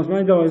ვექტორიანები ამას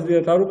მაინდამაინც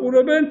დიდად არ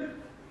უყურებენ,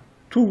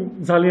 თუ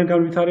ძალიან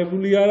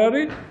განვითარებული არ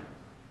არის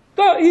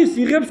და ის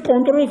იღებს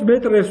კონტროლს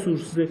მეტ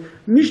რესურსზე,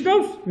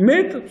 ნიშნავს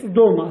მეტ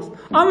წვდომას.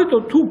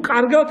 ამიტომ თუ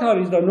კარგად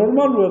არის და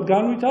ნორმალურად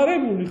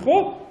განვითარებული, ხო?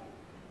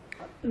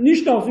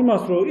 ნიშნავს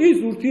იმას, რომ ის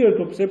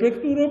ურთიერთობს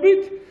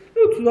ეფექტურობით,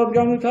 ну, ცუდად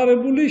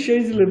განვითარებული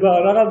შეიძლება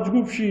რაღაც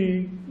ჯგუფში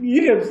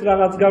იღებს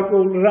რაღაც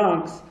გარკვეულ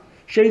რანგს,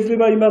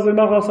 შეიძლება იმაზე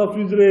მაღალსაც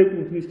ვიდრე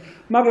ეკუთვნის,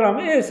 მაგრამ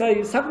ეს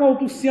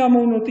საკმაოდ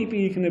უსიამოვნო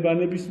ტიპი იქნება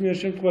ნებისმიერ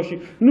შემთხვევაში.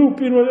 ну,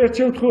 პირველ ერთ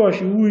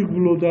შემთხვევაში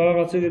უიღბლო და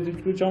რაღაც ეგეთი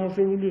თქვი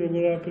ჩამოშებული,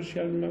 როგორ არაფერში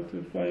არ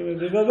მიმართებს,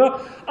 აიმედება და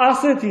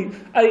ასეთი,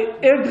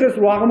 ერთ დღეს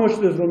რო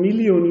აღმოჩნდეს, რომ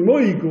მილიონი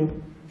მოიგო,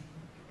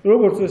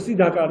 როგორც წესი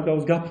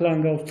დაკარგავს,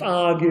 გაფლანგავს,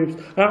 წააგებს,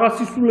 რაღაც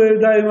სისულელე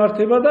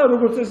დაემართება და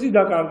როგორც წესი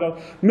დაკარგავს.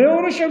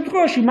 მეორე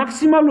შემთხვევაში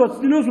მაქსიმალურად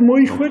ცდილობს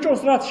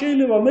მოიხვეჭოს რაც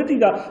შეიძლება მეტი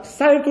და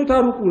საერთოდ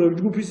არ უყურებს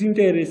ჯგუფის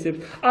ინტერესებს,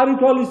 არ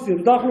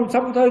ითვალისწინებს დაახლოებით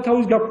საკუთარი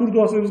თავის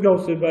გაფურდვასებს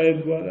გავსება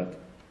ერთგვარად.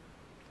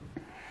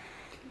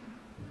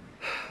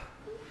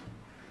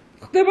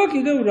 ხდება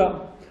კიდევ რა,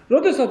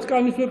 როდესაც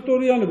კანის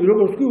ვექტორიანები,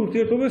 როგორც ვთქვი,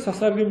 ურთიერთობენ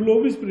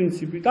სასარგებლოების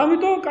პრინციპით.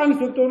 ამიტომ კანის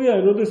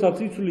ვექტორიანი, როდესაც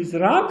იცვლის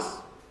რანგს,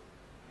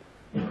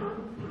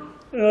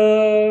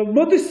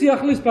 მოდის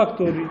სიახლის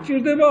ფაქტორი,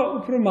 ჭირდება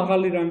უფრო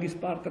მაღალი რანგის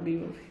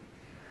პარტნიორი.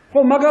 ხო,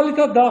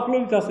 მაგალითად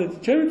დაახლოებით ასეთი,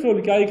 ჩემი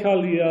ცოლი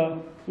кайხალია,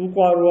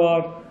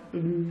 უყვარვარ,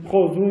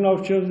 ხო,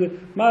 ზრუნავს ჩემზე,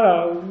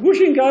 მაგრამ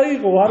გუშინ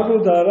кайიყო, არ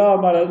გოდა რა,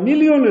 მაგრამ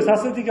მილიონეს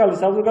ასეთი კალი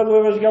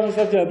საზოგადოებაში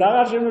გამოსაჭრელად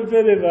აღარ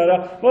შემეფერება რა.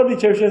 მოდი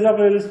ჩემ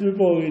შესაძლებელს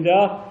ვიპოვი და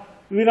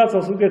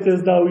ვიღაცას უკეთეს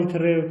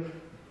დავითრევ.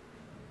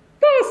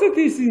 და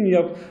ასეთი ისინი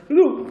აქვს.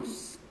 ну,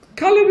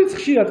 ქალებიც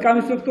ხშირად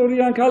კანის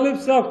ვექტორიან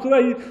ქალებს აქვთ, რა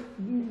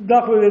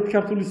დაახლოებით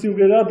ქართული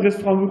სიმღერაა, დღეს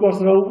თქვა მიყვარს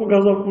რა უკვე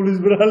გაზაფხულის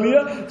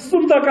ბრალია,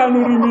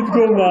 სუბტაკანური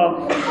მიდგომა.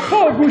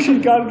 ხო, გუშინ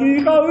კარგი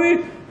იყავი,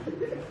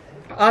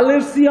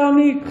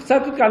 ალერსიანი,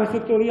 საერთოდ კანის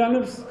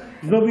ვექტორიანებს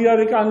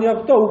ზნობიარი კანი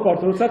აქვთ და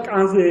უყვართ, როცა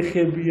კანზე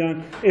ეხებიან,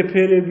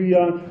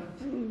 ეფერებიან,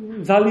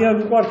 ძალიან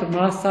უყვართ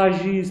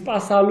მასაჟი,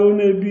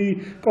 სპა-სალონები,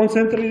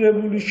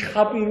 კონცენტრირებული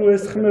შხაპირო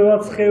ესხმევა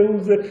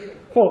ცხეულზე.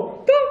 ხო,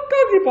 და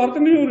კარგი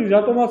პარტნიორი,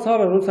 რატომაც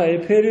არა, როცა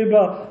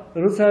ეფერება,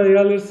 როცა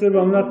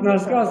ეალერსება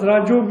ნასკას, რა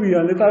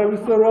ჯობია, ნეტარების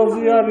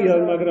მწვერვალზე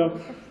არიან, მაგრამ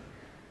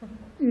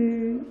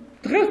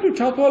დღეს თუ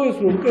ჩათვალეს,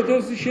 რომ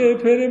უკეთესი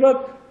შეეფერებათ,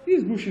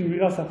 ის გუშინ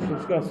ვიღაცა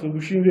ხსოვს, კაცო,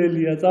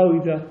 გუშინველია,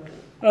 წავიდა.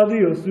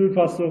 ადიოს,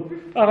 ვიფასო,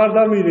 აღარ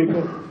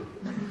დამირეკო.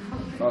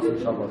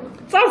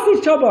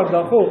 წარსულს ჩაბარდა,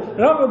 ხო?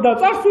 და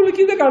წარსული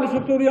კიდე კანის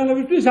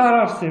ვექტორიანებისთვის არ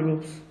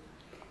არსებობს.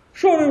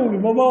 შორეული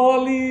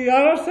მომავალი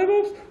არ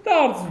არსებობს და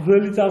არც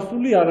ძველი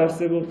წარსული არ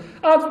არსებობს.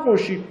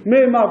 აწმყოში მე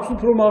მაქვს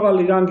უფრო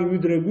მაღალი რანგი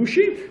ვიდრე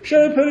გუშინ,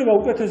 შეეფერება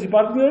უკეთესი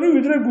პარტნიორი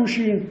ვიდრე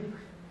გუშინ.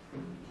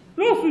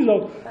 რას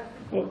ვიზავთ?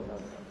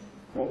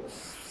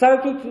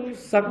 საერთოდ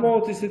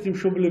საკმაოდ ისეთი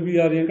მშობლები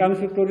არიან, კანის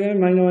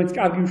ვექტორიანი მაინც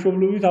კარგი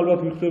მშობლებით ალბათ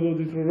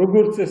მიხვდებოდით, რომ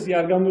როგორც წესი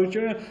არ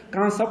გამოირჩევიან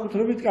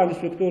განსაკუთრებით კანის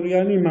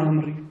ვექტორიანი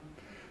მამრი.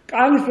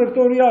 კანის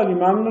ვექტორიანი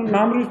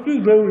მამრისთვის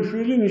ბევრი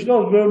შვილი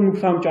ნიშნავს ბევრ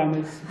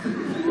მუქთამჭამელს.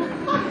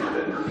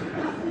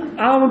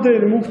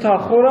 ამდენ მუქთა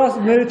ხორას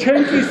მე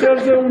ჩემ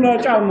კისერზე უნდა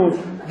ჭამოს.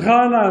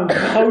 ღანან,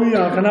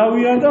 ხავიან,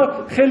 ღნავიან და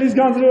ხელის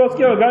განძრევაც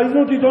კი არა,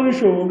 გაიზმო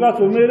თვითონიშოვო,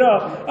 კაცო, მე რა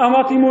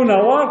ამათი მონა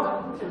ვარ?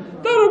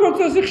 და როგორც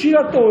წესი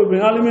ხშირად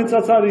ტოვებენ,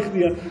 ალიმენტსაც არ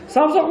იხდიან.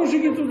 სამსახურში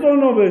კი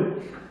წუწონობენ.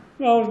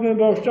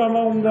 აუზნება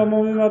ჭამა უნდა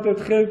მომიმატეთ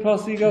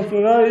ხელფასი გასო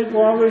რა იყო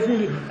ამე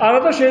შვილი. არა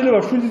და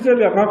შეიძლება 7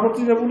 წელია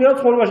განხორციელებულია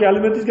ცხოვრებაში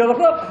ალიმენტის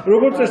გადახდა,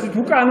 როგორც წესი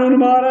თუ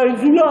კანონმა არ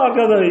აიძულა, არ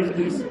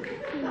გადაიხდის.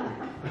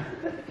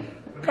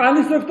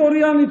 კანის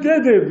ვექტორიანი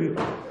დედები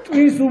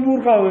ტვინს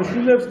უბურყავენ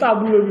შვილებს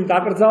ტაბუებით,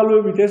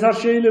 აკრძალვებით, ეს არ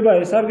შეიძლება,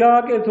 ეს არ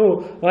გააკეთო,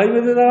 ვაიმე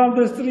დედა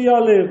რამდენ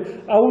სტრიალებ,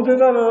 აუ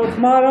დედა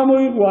ხმა არ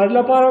მოიგო, არ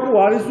ლაპარაკო,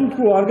 არ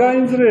ისუთქო, არ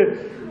გაინძრე.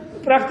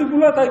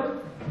 პრაქტიკულად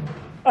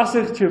ასე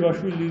რჩება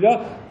შვილი რა.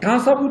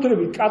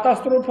 განსაკუთრებით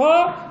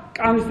კატასტროფაა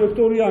კანის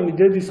ვექტორიანი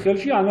დედის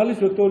ხელში ანალის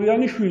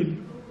ვექტორიანი შვილი.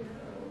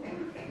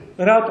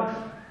 რატო?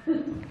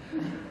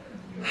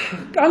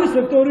 კანის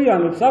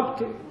ვექტორიანებს აქვთ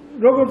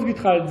როგორც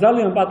გითხარით,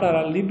 ძალიან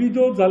პატარა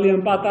ლიბიდო, ძალიან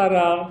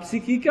პატარა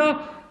ფსიქიკა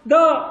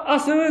და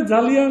ასევე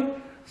ძალიან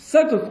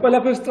საერთოდ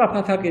ყველაფერს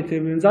სწრაფად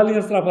აკეთებენ,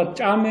 ძალიან სწრაფად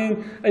ჭამენ,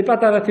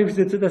 პატარა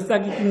თევზზე ცოტა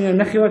საკიკნიან,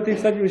 ნახევარ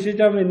თევზს საჭიროა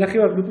შეჭამენ,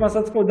 ნახევარ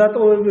გუთმასაც ხო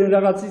დატოვებენ,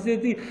 რაღაც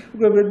ისეთი,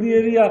 უკვე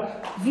ბედნიერია,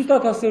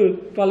 ზუსტად ასევე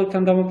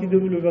თვალებთან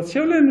დამოკიდებულებას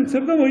შევლენ,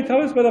 უცებ და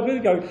მოითავეს ყველაფერი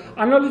კარგი.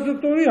 ანალის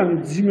ვექტორიანი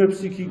მძიმე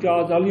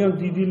ფსიქიკაა, ძალიან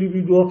დიდი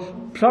ლიბიდოა,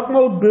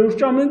 საკმაოდ ბევრს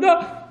ჭამენ და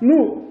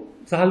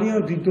ძალიან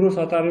დიდ დროს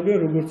ატარებენ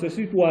როგორც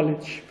წესი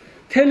ტუალეტში.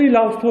 მთელი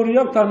ლავსტორი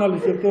აქვს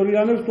ანალის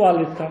ვექტორიანებს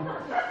ტუალეტთან.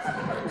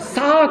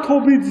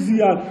 საათობით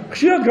ზიან,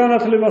 ხშირად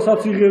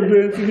განათლებასაც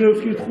იღებენ, წიგნებს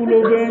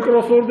კითხულობენ,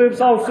 კროსვორდებს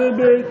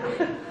ავსებენ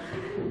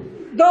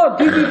და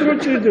დიდი დრო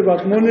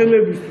ჭირდებათ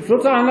მონელებისთვის.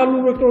 როცა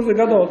ანალურ ვექტორზე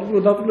გადავალთ, უფრო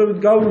დაწვრილებით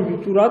გავიგით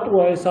თუ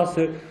რატოა ეს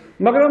ასე.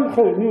 მაგრამ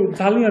ხო,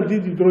 ძალიან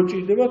დიდი დრო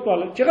ჭირდება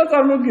ტუალეტში. ეხლა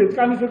წარმოგიდგენთ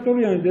კანის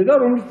ვექტორიანი დედა,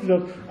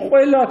 რომლისთვისაც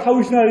ყველა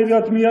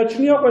თავისნაირად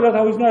მიაჩნია, ყველა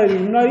თავისნაირი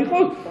უნდა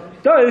იყოს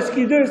და ეს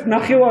კიდე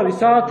ნახევარი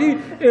საათი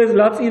ეს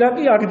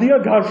ლაწირაკი აგდია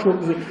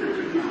გარშობზე.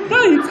 და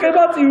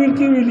იწყება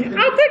წივილ-წივილი.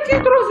 ათექი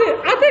დროზე,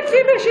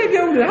 ათექინა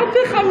შეგეუნე,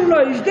 ათეხა უნდა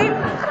იждე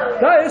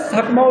და ეს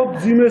საკმაოდ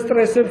ძიმე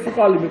სტრესებს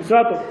უყალიბებს.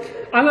 რატო?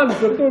 ანალიზ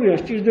ვექტორია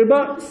სჭირდება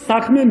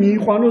საქმე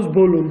მიიყვანოს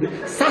ბოლომდე.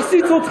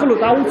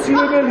 სასიცოცხლოდ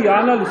აუცილებელია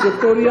ანალიზ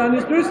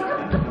ვექტორიანისთვის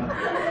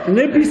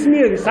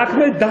ნებისმიერი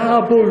საქმე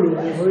დააბოლოს.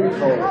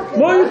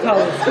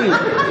 მოითავოს.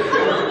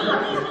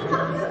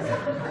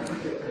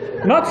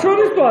 მათ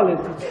შორის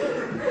ტუალეტით.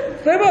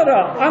 ხდება რა,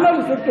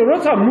 ანალიზ ვექტორი,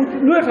 როცა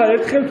ნუ ეხლა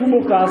ერთხელ თუ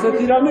მოხდა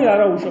ასეთი რამე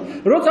არა უშო.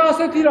 როცა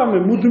ასეთი რამე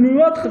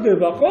მუდმივად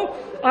ხდება, ხო?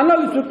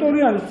 ანალიზ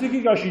ვექტორიანის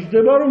ფსიქიკაში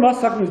ხდება, რომ მას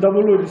საქმის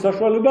დაბოლოების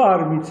საშუალება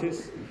არ მიცეს.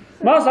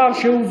 მას არ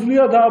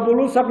შეუძლია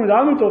დააბოლოს საქმე და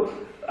ამიტომ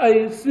აი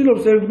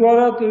ცდილობს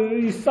ერთგვარად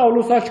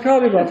ისწავლოს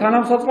აჩქარება,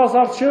 თანამსაწყალს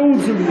არ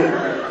შეუძლია.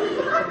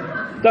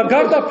 და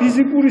გარდა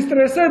ფიზიკური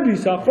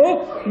სტრესებისა, ხო?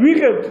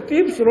 ვიღებთ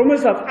ტიპს,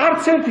 რომელსაც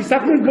არც ერთი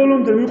საქმის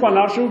ბოლომდე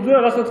მიყვანა არ შეუძლია,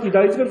 რასაც კი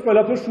დაიწყებს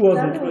ყველაფერს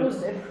შუაზე წვეს.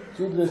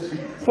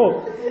 ხო.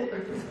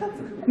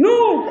 ნუ,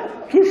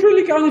 თუ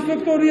შვილი კანის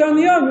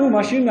ვექტორიანია, ნუ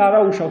მაშინ არა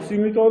უშავს,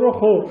 იმიტომ რომ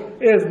ხო,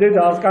 ეს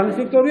დედა კანის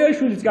ვექტორია,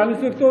 შვილიც კანის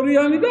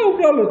ვექტორიანი და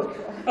უბრალოდ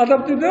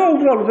ადაპტირდება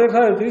უბრალოდ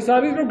ერთადერთი ის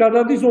არის, რომ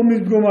გადადის ომის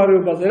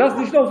მდგომარეობაზე. რას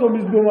ნიშნავს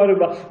ომის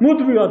მდგომარეობა?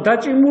 მუდმივად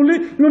დაჭიმული,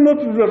 ნუ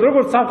მოდმივად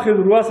როგორც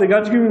სამხედრო ასე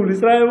გაჭიმული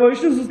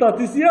სტრაევოში ზუსტად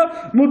ისია,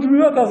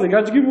 მუდმივად ასე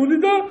გაჭიმული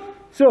და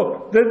всё.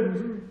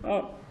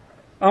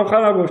 ამ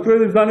ხანაგოში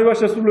თქვენი ბრძანება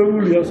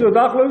შესრულებულია. всё,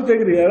 დაახლოებით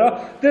ეგრეა რა.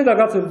 დედა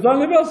გაცემს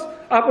ბრძანებას,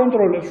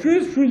 აკონტროლებს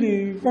შვილს, შვილი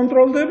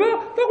კონტროლდება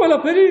და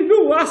ყველაფერი, ნუ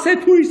ასე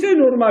თუ ისე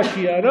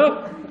ნორმაშია რა.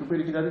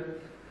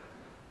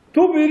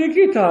 თუ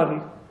პირიქით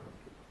არის.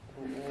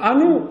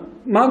 ანუ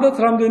მანდაც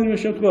რამდენიმე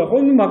შემთხვევა ხო,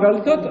 ნუ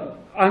მაგალითად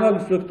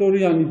ანალიზ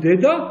ვექტორიანი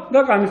დედა და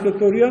კანის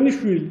ვექტორიანი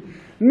შვილი.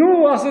 ნუ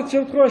ასეთ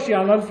შემთხვევაში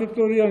ანალიზ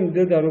ვექტორიანი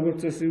დედა როგორც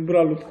წესი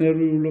უბრალოდ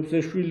ნერვიულობს,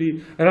 ეს შვილი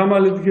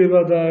რამალე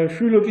დგება და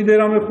შვილო კიდე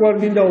რამე ხო არ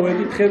გინდაო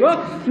ეკითხება,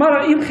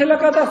 მაგრამ იმ ხელა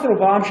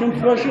კატასტროფა ამ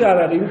შემთხვევაში არ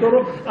არის, იმიტომ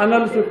რომ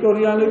ანალიზ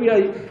ვექტორიანები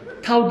აი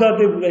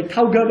თავდადებული, აი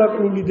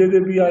თავგადაკრული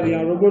დედები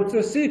არიან როგორც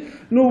წესი,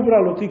 ნუ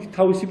უბრალოდ იქ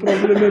თავისი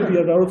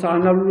პრობლემებია და როცა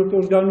ანალიზ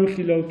ვექტორს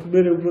განვიხილავთ,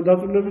 მე უფრო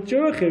დაწვრილებით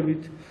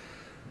შევეხებით.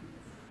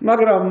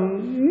 მაგრამ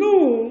ნუ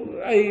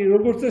აი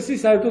როგორც წესი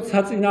საერთოდ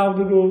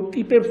საწინააღმდეგო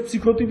ტიპებს,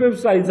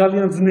 ფსიქოტიპებს აი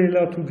ძალიან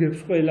ძნელად უგებს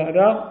ყველა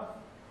რა.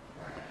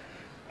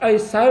 აი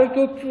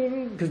საერთოდ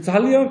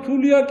ძალიან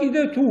რთულია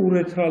კიდე თუ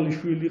ურეთრალი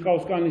შვილი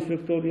ყავს კანის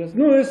ვექტორიას.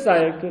 ნუ ეს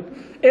საერთოდ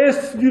ეს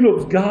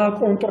ცდილობს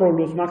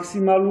გააკონტროლოს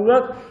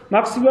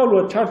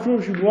მაქსიმალურად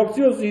ჩარჩოებში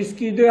მოაქციოს, ის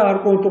კიდე არ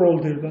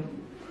კონტროლდება.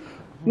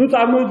 ნუ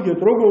წარმოიდგინეთ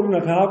როგორ უნდა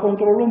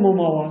გააკონტროლო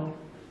მომავალი.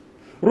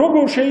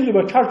 როგორ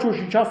შეიძლება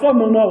ჩარჩოში ჩასვა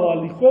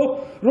მომავალი, ხო?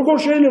 როგორ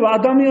შეიძლება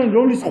ადამიანის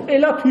როლის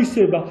ყველა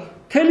თვისება,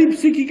 მთელი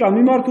ფსიქიკა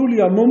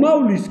მიმართულია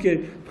მომავლისკენ,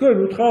 თქვენ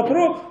უთხრათ,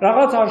 რომ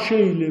რაღაც არ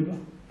შეიძლება.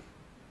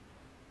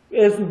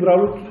 ეს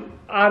უბრალოდ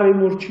არ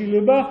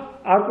ემორჩილება,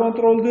 არ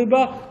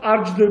კონტროლდება, არ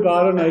ჯდება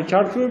არანაირ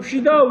ჩარჩოებში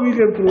და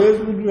ვიღებთ, რომ ეს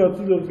მუდმივად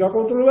ცდილობს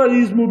გაკონტროლება,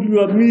 ის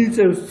მუდმივად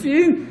მიიწევს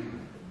წინ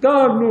და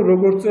ნუ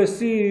როგორც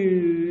წესი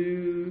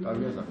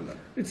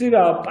იცი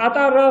რა,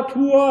 პატარა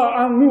თუა,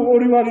 ან ნუ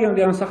ორი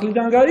ვარიანტი, ან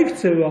სახლიდან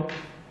გაიქცევა,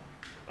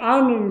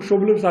 ან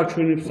მშობლებს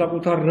აჩვენებს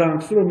საკუთარ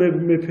რანგს, რომ მე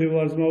მეფე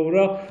ვარ ზმაო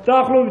რა.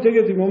 დაახლოებით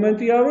ეგეთი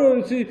მომენტია, რომ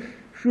იცი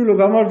შვილო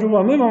გამარჯობა,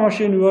 მე მამა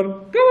შენი ვარ.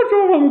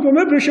 გამარჯობა მამიკო,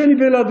 მე შენი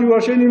ბელადი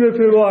ვარ, შენი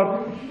მეფე ვარ.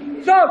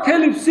 და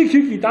მთელი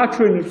ფსიქიკით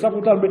აჩვენებს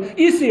საკუთარ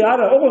ისე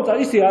არა, ოღონდ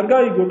ისე არ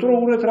გაიგოთ,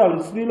 რომ ურეთრალი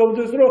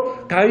ცდილობდეს, რომ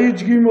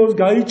გაიჯგიმოს,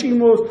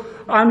 გაიჭიმოს,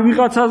 ან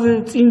ვიღაცაზე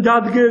წინ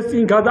დადგეს,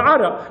 წინ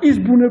არა, ის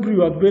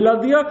ბუნებრივად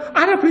ბელადია,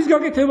 არაფრის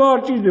გაკეთება არ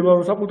ჭირდება,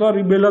 რომ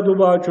საკუთარი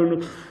ბელადობა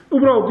აჩვენოს.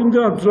 უბრალოდ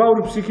იმდენად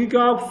ძლავრი ფსიქიკა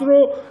აქვს,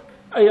 რომ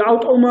აი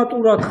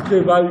ავტომატურად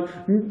ხდება, აი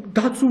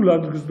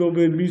დაცულად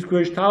გზნობენ მის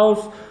ქვეშ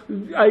თავს,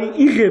 აი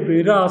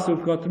იღებენ რა, ასე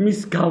ვთქვათ, მის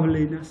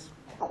გავლენას.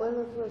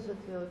 ყველაზე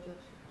ასეთი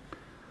ოჯახი.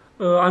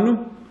 ანუ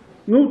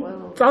ნუ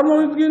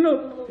წარმოვიდგინო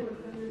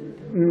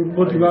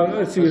მოდი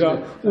έτσι რა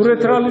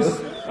ურეთრალის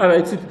არა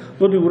იცით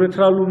მოდი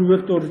ურეთრალური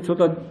ვექტორი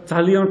ცოტა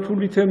ძალიან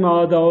რთული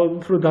თემაა და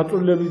უფრო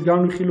დაწვრილებით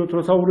განვიხილოთ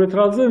როცა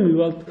ურეთრალზე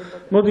მივალთ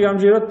მოდი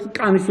ამჯერად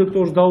კანის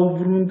ვექტორს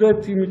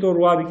დაუბრუნდეთ იმიტომ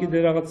რომ არის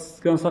კიდე რაღაც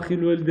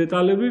განსახილველი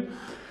დეტალები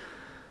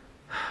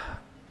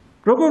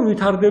როგორ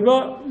ვითარდება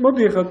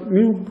მოდი ახლა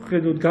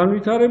მივხედოთ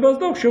განვითარებას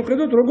და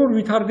შევხედოთ როგორ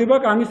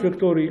ვითარდება კანის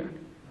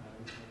ვექტორიანი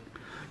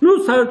ნუ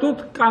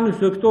საერთოდ კანის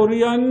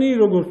ვექტორიანი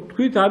როგორც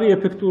თქვით არის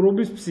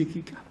ეფექტურობის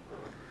ფსიქიკა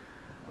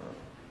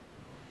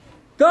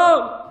და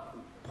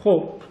ხო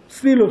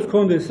ცდილობს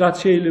კონდეს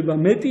რაც შეიძლება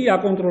მეტი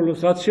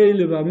აკონტროლოს რაც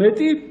შეიძლება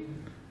მეტი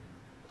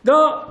და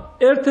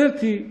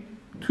ერთ-ერთი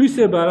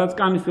თვისება რაც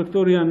კანის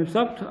ვექტორიანებს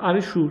აქვს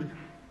არის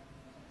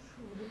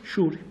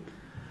შური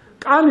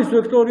კანის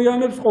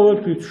ვექტორიანებს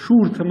ყოველთვის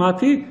შურთ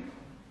მათი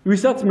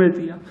ვისაც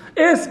მეტია.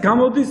 ეს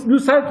გამოდის, ნუ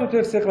საერთოდ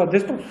ეს ახლა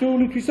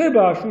დესტრუქციული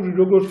თვისებაა შური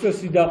როგორც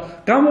წესი და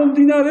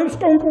გამომდინარეობს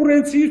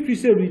კონკურენციის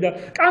თვისები და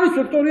კანის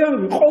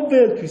ვექტორიანები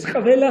ყოველთვის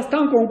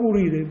ყველასთან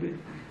კონკურირებენ.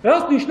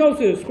 რას ნიშნავს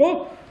ეს, ხო?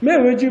 მე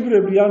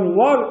ვეჯიბრები, ანუ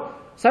ვარ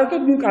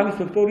საერთოდ ნუ კანის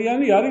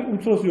ვექტორიანი არის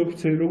უმცროსი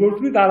ოფიცერი, როგორც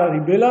ვთქვით, არ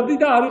არის ბელადი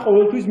და არის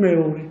ყოველთვის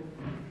მეორე.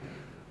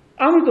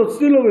 ამიტომ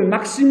ცდილობენ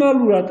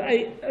მაქსიმალურად,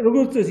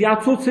 როგორც წესი,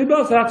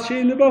 აცოცებას, რაც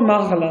შეიძლება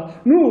მაღლა.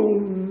 ნუ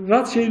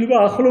რაც შეიძლება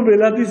ახლო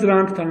ბელადის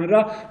რანგთან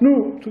რა. ნუ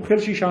თუ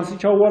ხელში შანსი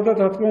ჩაუვარდათ,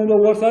 რა თქმა უნდა,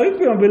 უარს არ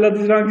იტყვიან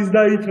ბელადის რანგის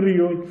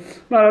დაითრიონ.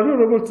 მაგრამ ნუ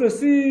როგორც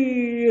წესი,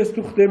 ეს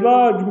თუ ხდება,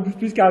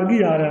 ჯგუფისთვის კარგი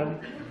არ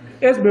არის.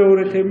 ეს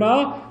მეორე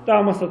თემაა და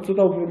ამასაც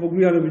ცოტა უფრო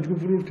მოგვიანებით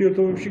ჯგუფურ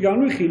ურთიერთობებში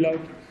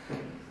განვიხილავთ.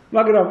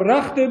 მაგრამ რა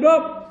ხდება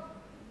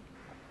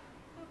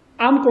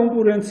ამ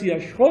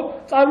კონკურენციაში, ხო?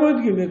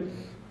 წარმოიდგინეთ,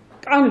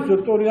 კანის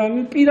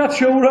ვექტორიანი პირად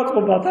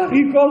შეურაცხყოფად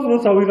აღიქვავს,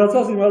 როცა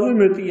ვიღაცას იმაზე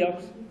მეტი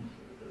აქვს.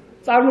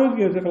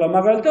 წარმოიდგინეთ ახლა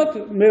მაგალითად,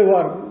 მე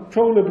ვარ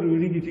ჩვეულებრივი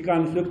რიგითი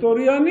კანის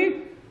ვექტორიანი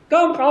და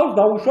მყავს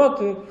დაუშვათ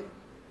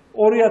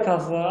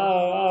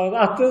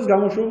 2010 წელს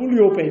გამოშვებული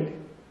ოპელი.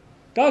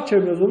 და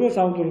ჩემ მეზობელს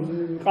ამ დროს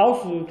მყავს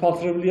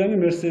თვალსრებლიანი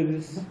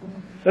მერსედესი.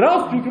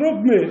 რას ვფიქრობ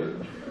მე?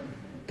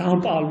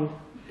 დამპალო,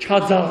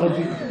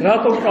 ჩაძაღდი,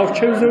 რატომ მყავს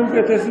ჩემზე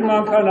უკეთესი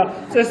მანქანა,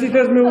 წესით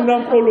ეს მე უნდა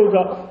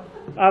მყოლოდა.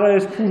 არა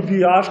ეს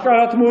ქურდია,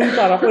 აშკარად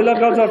მოიტარა, ყველა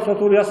გაძარცვა,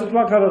 თორე ასეთ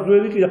მანქანას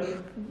ვერ იყიდა.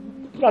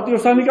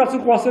 პატიოსანი კაცი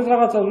ხო ასეთ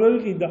რაღაცას ვერ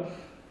იყიდა.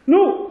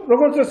 ნუ,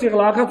 როგორც ეს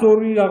ახლა აქაც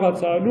ორი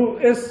რაღაცაა. ნუ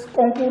ეს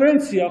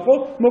კონკურენცია, ხო?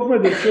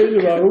 მოქმედებს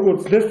შეიძლება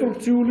როგორც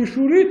დესტრუქციული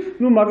შური,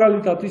 ნუ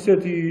მაგალითად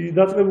ისეთი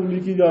დაწყებული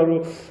იქიდა,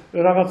 რომ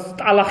რაღაც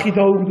ტალახი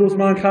დაუგდოს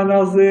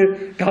მანქანაზე,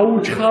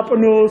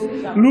 გაუჩხაპნოს,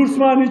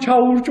 ლურსმანი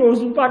ჩაურჭოს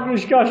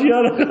პაკიშკაში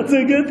არ რაღაც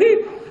ეგეთი.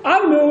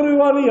 ან მეორე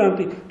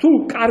ვარიანტი, თუ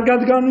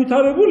კარგად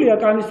განვითარებულია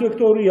კანის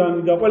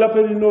ვექტორიანი და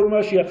ყველაფერი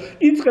ნორმაშია,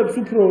 იწყებს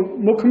უფრო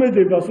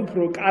მოქმედებას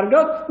უფრო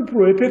კარგად, უფრო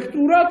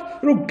ეფექტურად,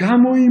 რომ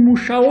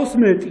გამოიმუშაოს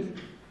მეტი.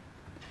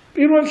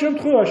 პირველ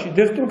შემთხვევაში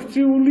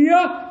დესტრუქციულია,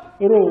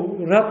 რომ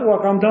რატო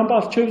აქ ამ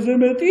დამპალს ჩემზე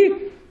მეტი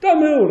და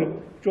მეორე,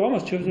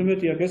 ამას ჩემზე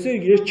მეტი აქვს, ესე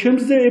იგი ეს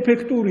ჩემზე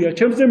ეფექტურია,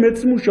 ჩემზე მეც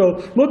მუშაობ.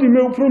 მოდი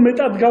მე უფრო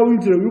მეტად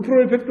გავიძრევი, უფრო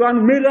ეფექტური,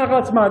 ანუ მე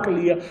რაღაც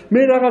მაკლია,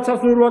 მე რაღაცას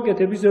ვერ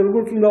ვაკეთებ ისე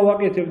როგორც უნდა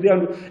ვაკეთებდი,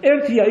 ანუ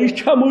ერთია ის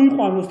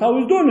ჩამოიყვანოს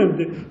თავის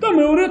დონემდე და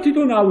მეორეა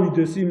თვითონ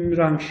ავიდეს იმ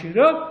რანგში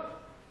რა.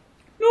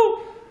 ნუ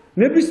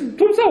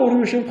თუმცა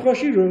ორივე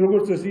შემთხვევაში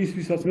როგორც ეს ის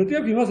ვისაც მეტი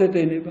აქვს, იმას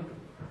ეტენება.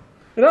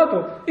 რატო?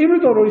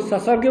 იმიტომ რომ ის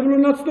სასარგებლო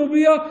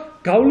ნაცნობია,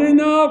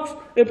 გავლენა აქვს,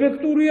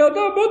 ეფექტურია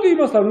და მოდი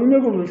იმასთან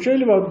ვიმეგობრებ,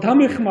 შეიძლება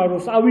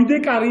დამეხმაროს, ავიდე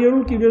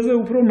კარიერულ კიდეზე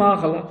უფრო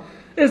მაღლა.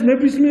 ეს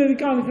ნებისმიერი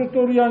კანის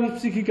ვექტორიანის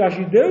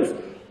ფსიქიკაში დევს,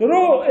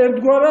 რომ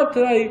ერთგვარად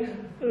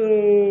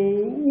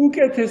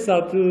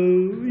უკეთესად,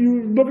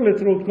 მოკლედ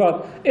რომ ვთქვა,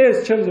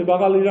 ეს ჩემზე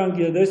მაღალი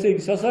რანგია და ესე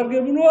იგი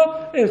სასარგებლოა,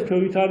 ეს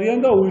ქვევით არიან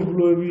და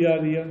უიღბლოები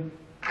არიან.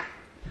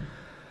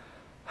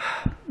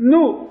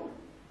 ნუ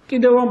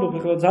კიდევ ვამბობ,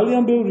 ახლა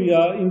ძალიან ბევრია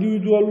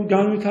ინდივიდუალური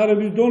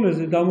განვითარების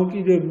დონეზე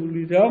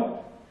დამოკიდებული რა.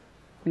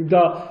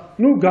 და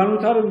ნუ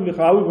განვითარებული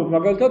ხა ავიღოთ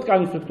მაგალითად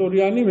კანის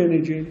ვექტორიანი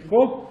მენეჯერი,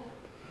 ხო?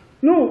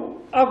 ნუ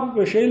აქ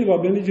უკვე შეიძლება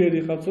მენეჯერი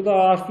ხა ცოტა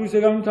არც თუ ისე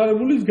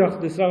განვითარებულის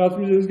გახდეს რაღაც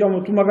მიზეზის გამო,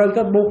 თუ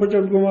მაგალითად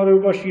მომხვეჭების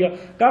მდგომარეობაშია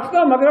გახდა,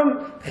 მაგრამ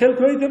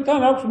ხელქვეითებთან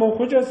აქვს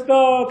მომხვეჭეს და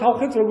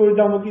თავხეთს როგორი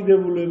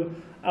დამოკიდებულება.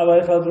 აბა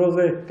ახლა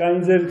დროზე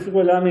განიძერით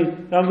ყველანი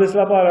რამდენს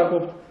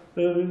ლაპარაკობთ,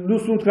 ნუ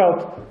სუნთქავთ,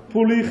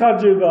 ფული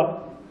იხარჯება.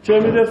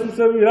 ჩემი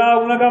რესურსები რა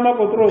უნდა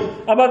გამაკოტროთ?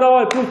 აბა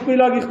დავაი ფულს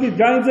პირა გიხდით,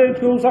 გაინძერით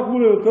თქვენ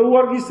უსაქმურებლად, თქვენ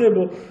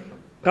უარგისებო.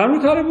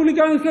 განვითარებული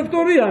კანის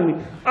ვექტორიანი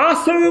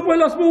ასევე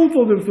ყველას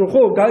მოუწოდებს, რომ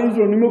ხო,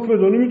 გაიზრონ,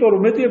 იმოქმედონ, იმიტომ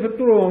რომ მეტი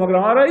ეფექტურობა,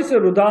 მაგრამ არა ისე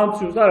რომ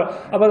დაამციოს, არა.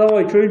 აბა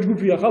დავაი ჩვენი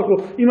ჯგუფია ხალხო,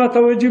 იმათ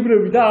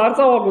ავეჯიბრები და არ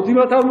წავაგოთ,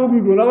 იმათ არ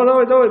მოგვიგონ. აბა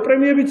დავაი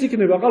პრემიებიც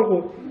იქნება ხალხო.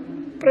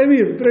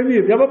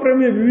 პრემიები, აბა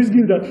პრემიები ვის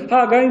გინდათ?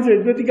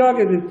 გაინძერით, მეტი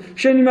გააკეთეთ,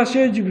 შენ იმას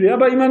შეეჯიბრე,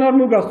 აბა იმან არ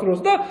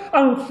მოგასწროს და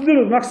ანუ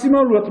ვცდილობ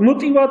მაქსიმალურად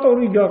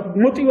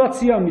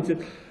მოტივაცია მიცეთ.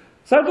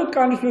 საერთოდ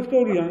კანის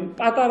ვექტორიანი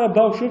პატარა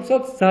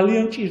ბავშვებსაც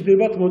ძალიან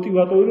ჭირდებათ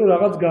მოტივატორი, რომ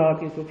რაღაც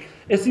გააკეთო.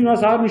 ეს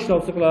იმას არ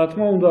ნიშნავს, ახლა რა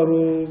თქმა უნდა,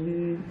 რომ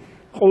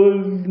ყოველ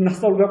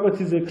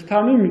ნასწავლგაკვეთიზე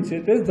ქთამი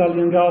მიცეთ, ეს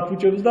ძალიან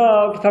გააფუჭებს და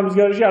ქთამის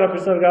გარეშე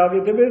არაფერს არ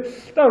გააკეთებენ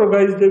და რომ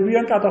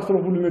გაიზრდებიან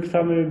კატასტროფული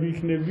მექთამეები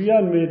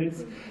იქნებიან მერეც.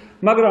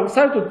 მაგრამ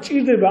საერთოდ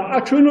ჭირდება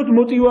აჩვენოთ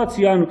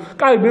მოტივაცია, ანუ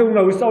კაი მე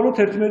უნდა ვისწავლოთ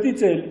 11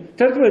 წელი.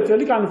 11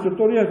 წელი კანის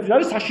ვექტორიანის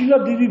არის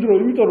საშინლად დიდი დრო,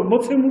 იმიტომ რომ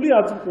მოცემული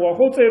აწმყოა,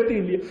 ხო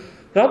წერტილია.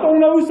 რატო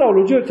უნდა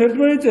ვისწავლოთ ჯერ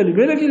 11 წელი?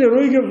 მე კიდე რო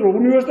იგებს რომ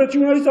უნივერსიტეტში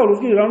უნდა ისწავლოს,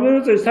 კიდე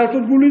რამდენიმე წელი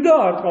საერთოდ გული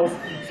დაარტყავს.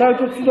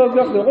 საერთოდ ცუდად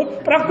გახდა, ხო?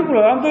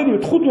 პრაქტიკულად რამდენიმე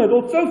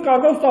 15-20 წელს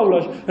კარგავ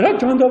სწავლაში. რა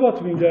ჯანდაბათ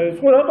მინდა ეს,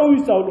 ხო? რატო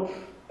ვისწავლო?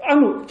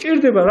 ანუ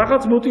ჭირდება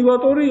რაღაც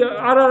მოტივატორი,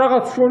 არა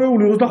რაღაც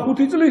შორეული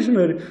 25 წლის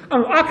მერე.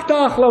 ანუ აქ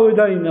დაახლავე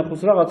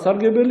დაინახოს რაღაც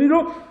სარგებელი,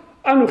 რომ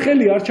ანუ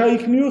ხელი არ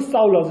ჩაიქნიოს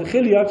სწავლაზე,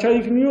 ხელი არ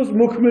ჩაიქნიოს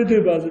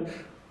მოქმედებაზე.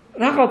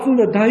 რაღაც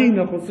უნდა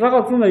დაინახოს,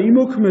 რაღაც უნდა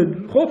იმოქმედო,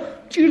 ხო?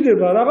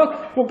 ჭირდება რაღაც,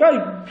 ხო, კაი,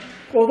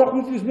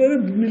 25 წლის მერე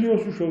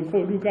მილიონს უშოვი, ხო,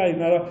 ნუ კაი,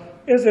 მაგრამ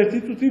ეს ერთი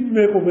წუთი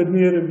მეყო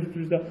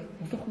ბედნიერებისთვის და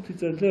 25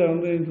 წელზე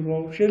რამდენი დრო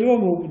შეიძლება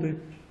მოუკვდე.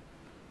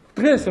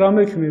 დღეს რა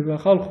მექნება,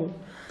 ხალხო?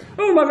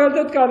 ნუ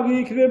მაგალითად კარგი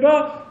იქნება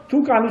თუ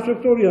კანის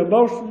ვექტორია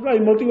ბავშვს, აი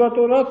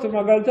მოტივატორად,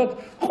 მაგალითად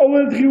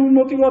ყოველდღიურ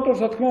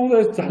მოტივატორს, რა თქმა უნდა,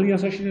 ეს ძალიან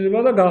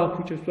საშინელებაა და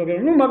გააფუჭებს,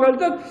 მაგრამ ნუ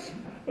მაგალითად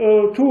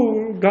თუ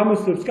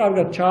გამოსცემს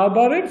კარგად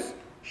ჩააბარებს,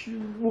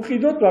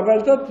 უყიდოთ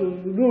მაგალითად,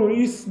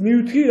 ის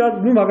ნივთი,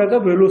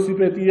 მაგალითად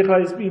ველოსიპედი, ეხლა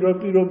ეს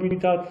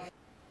პირობითად,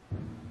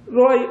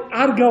 რომ აი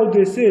არ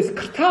გავდეს ეს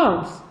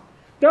ქრთამს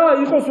და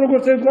იყოს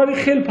როგორც ერთგვარი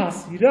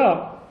ხელფასი რა.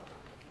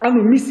 ანუ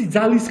მისი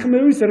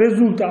ძალისხმევის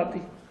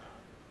რეზულტატი.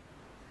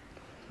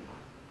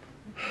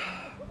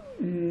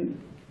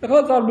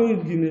 ეხლა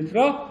წარმოიდგინეთ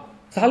რა,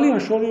 ძალიან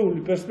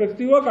შორეული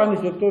პერსპექტივა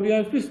კანის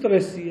ვექტორიანისთვის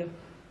სტრესია.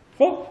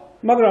 ხო?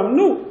 მაგრამ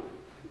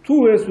თუ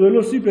ეს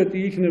ველოსიპედი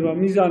იქნება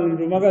მიზანი,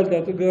 რომ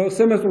მაგალითად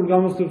სემესტრულ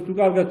გამოსცემს თუ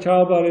კარგად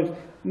ჩააბარებს,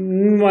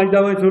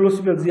 მაინც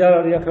ველოსიპედზე არ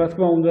არის აქ რა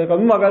თქმა უნდა, ეხლა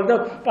მაგალითად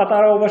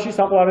პატარაობაში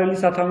საყვარელი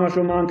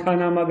სათამაშო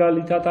მანქანა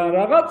მაგალითად ან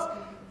რაღაც,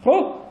 ხო?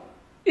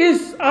 ის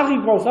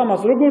აღიქვავს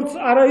ამას როგორც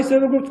არა ისე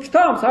როგორც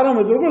ქთამს,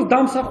 არამედ როგორც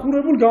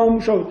დამსახურებულ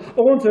გამომუშავებას.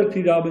 ოღონდ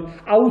ერთი რამე,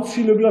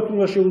 აუცილებლად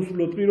უნდა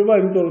შეუსრულოთ პირობა,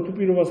 იმიტომ რომ თუ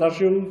პირობას არ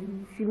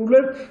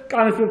შეუსრულებთ,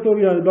 კანის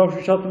ვექტორიანი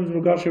ბავშვი ჩათვლის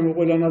რომ გარშემო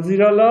ყველა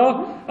ნაძირალაა,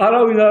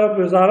 არავინ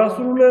არაფერს არ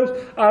ასრულებს,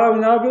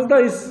 არავინ არაფერს და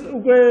ის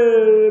უკვე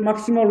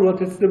მაქსიმალურად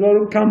ეცდება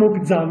რომ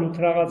გამოგძალოთ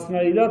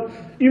რაღაცნაირად,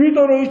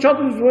 იმიტომ რომ ის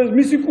ჩათვლის რომ ეს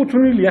მისი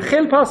კუთვნილია,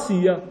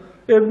 ხელფასია.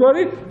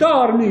 ერთგვარი და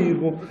არ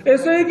მიიღო.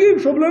 ესე იგი,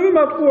 მშობლები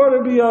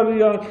მატყუარები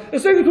არიან.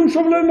 ესე იგი, თუ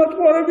მშობლები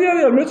მატყუარები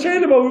არიან, მე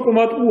შეიძლება ვიყო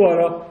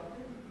მატყუარა.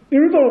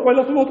 იმიტომ რომ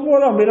ყველა თუ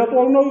მატყუარაა, მე რატო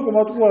არ უნდა ვიყო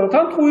მატყუარა?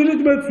 თან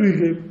ტყუილით მეც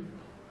ვიღებ.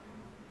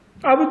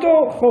 ამიტომ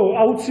ხო,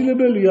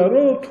 აუცილებელია,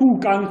 რომ თუ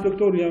კანის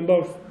ვექტორიან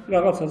ბავშვს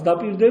რაღაცას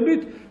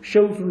დაპირდებით,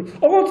 შეუსრულოთ.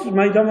 ოღონდ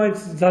მაინც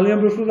ძალიან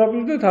ბევრს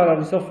დაპირდეთ, არ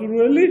არის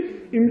სასურველი,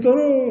 იმიტომ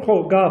რომ ხო,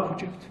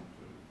 გააფუჭებთ.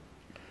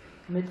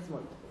 მეც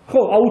მოითხოვს.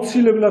 ხო,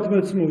 აუცილებლად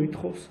მეც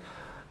მოითხოვს.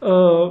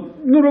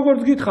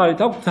 როგორც გითხარით,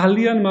 აქვს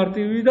ძალიან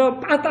მარტივი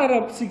და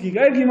პატარა ფსიქიკა.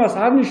 ეგ იმას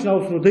არ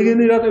ნიშნავს, რომ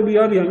დეგენერატები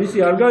არიან, ისი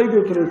არ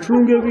გაიგოთ, რომ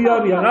ჩლუნგები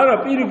არიან. არა,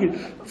 პირიქით,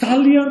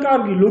 ძალიან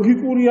კარგი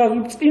ლოგიკური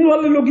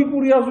წინვალი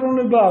ლოგიკური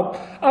აზროვნება აქვს.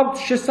 აქვს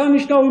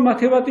შესანიშნავი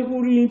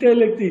მათემატიკური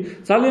ინტელექტი,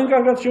 ძალიან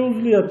კარგად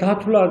შეუძლიათ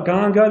დათვლა,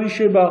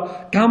 გაანგარიშება,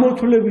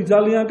 გამოთვლები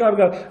ძალიან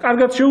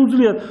კარგად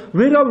შეუძლიათ.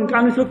 ვერავინ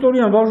კანის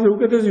ვექტორიან ბავშვზე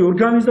უკეთესი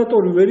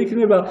ორგანიზატორი ვერ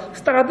იქნება.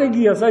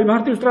 სტრატეგიას, აი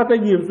მარტივ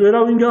სტრატეგიებს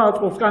ვერავინ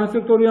გააწყობს კანის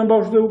ვექტორიან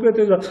ბავშვზე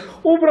უკეთესად.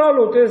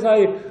 უბრალოდ ეს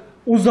აი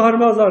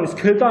უზარმაზარი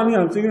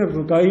სქელტანიან წიგნებს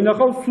რომ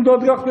დაინახავს,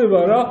 თუდად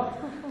გახდება რა.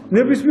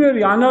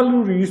 ნებისმიერი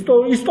ანალიური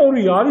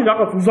ისტორია არის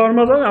რაღაც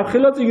უზარმაზარი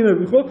ამხელა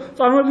წიგნები, ხო?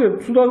 წარმოიდგინეთ,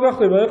 თუდად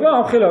გახდება, ეხლა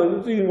ამხელა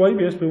წიგნი,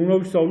 ვაიმე ეს მე უნდა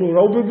ვისწავლო,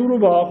 რა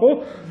უბედურობაა, ხო?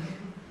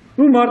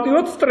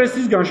 მარტივად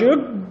სტრესისგან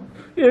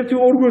ერთი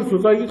ორ გვერდს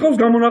წაიკითხავს,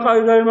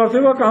 გამონაყარი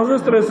დაემართება კანზე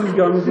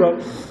სტრესისგან უბრალოდ.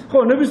 ხო,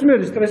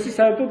 ნებისმიერი სტრესი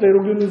საერთოდ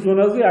ეროგენულ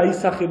ზონაზე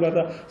აისახება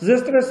და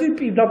ზესტრესი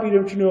პირდაპირ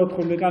ემჩნევათ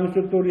ხოლმე კანის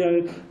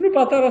ვექტორიანით.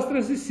 პატარა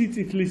სტრესი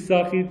სიწითლის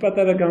სახით,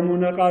 პატარა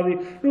გამონაყარი,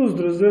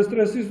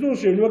 ზესტრესის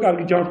შეიძლება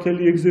კარგი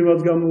ჯანმრთელი ეგზემაც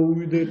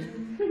გამოუვიდეთ.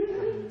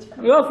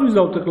 რას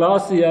ვიზავთ ახლა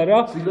 100-ია რა?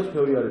 სიდოს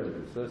ბევრი არ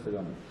ეთქოს, ესე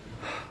გამო.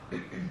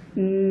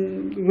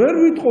 ვერ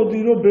ვიტყოდი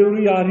რომ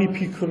ბევრი არ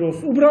იფიქროს,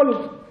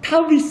 უბრალოდ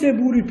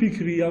თავისებური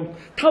ფიქრი აქვს,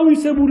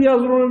 თავისებური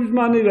აზროვნების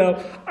მანერა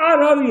აქვს. არ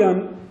არიან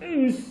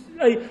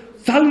აი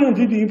ძალიან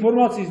დიდი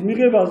ინფორმაციის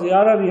მიღებაზე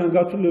არ არიან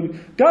გათვლები.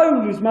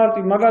 გაივლის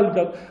მარტივ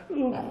მაგალითად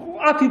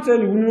 10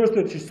 წელი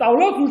უნივერსიტეტში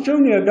სწავლას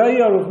ურჩევნია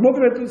გაიაროს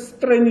მოკლედ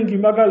ტრენინგი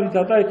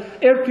მაგალითად აი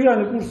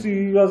ერთთვიანი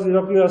კურსივაზე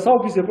რა ქვია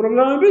საოფისე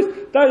პროგრამების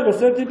და იყოს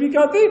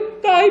სერტიფიკატი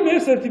და აი მე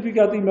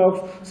სერტიფიკატი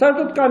მაქვს.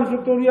 საერთოდ კანის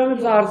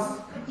ვექტორიანებს არს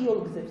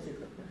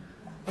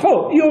ხო,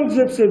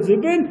 იოლგზებს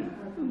ეძებენ,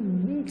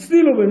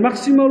 ცდილობენ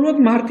მაქსიმალურად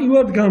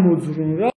მარტივად გამოძრონ რა.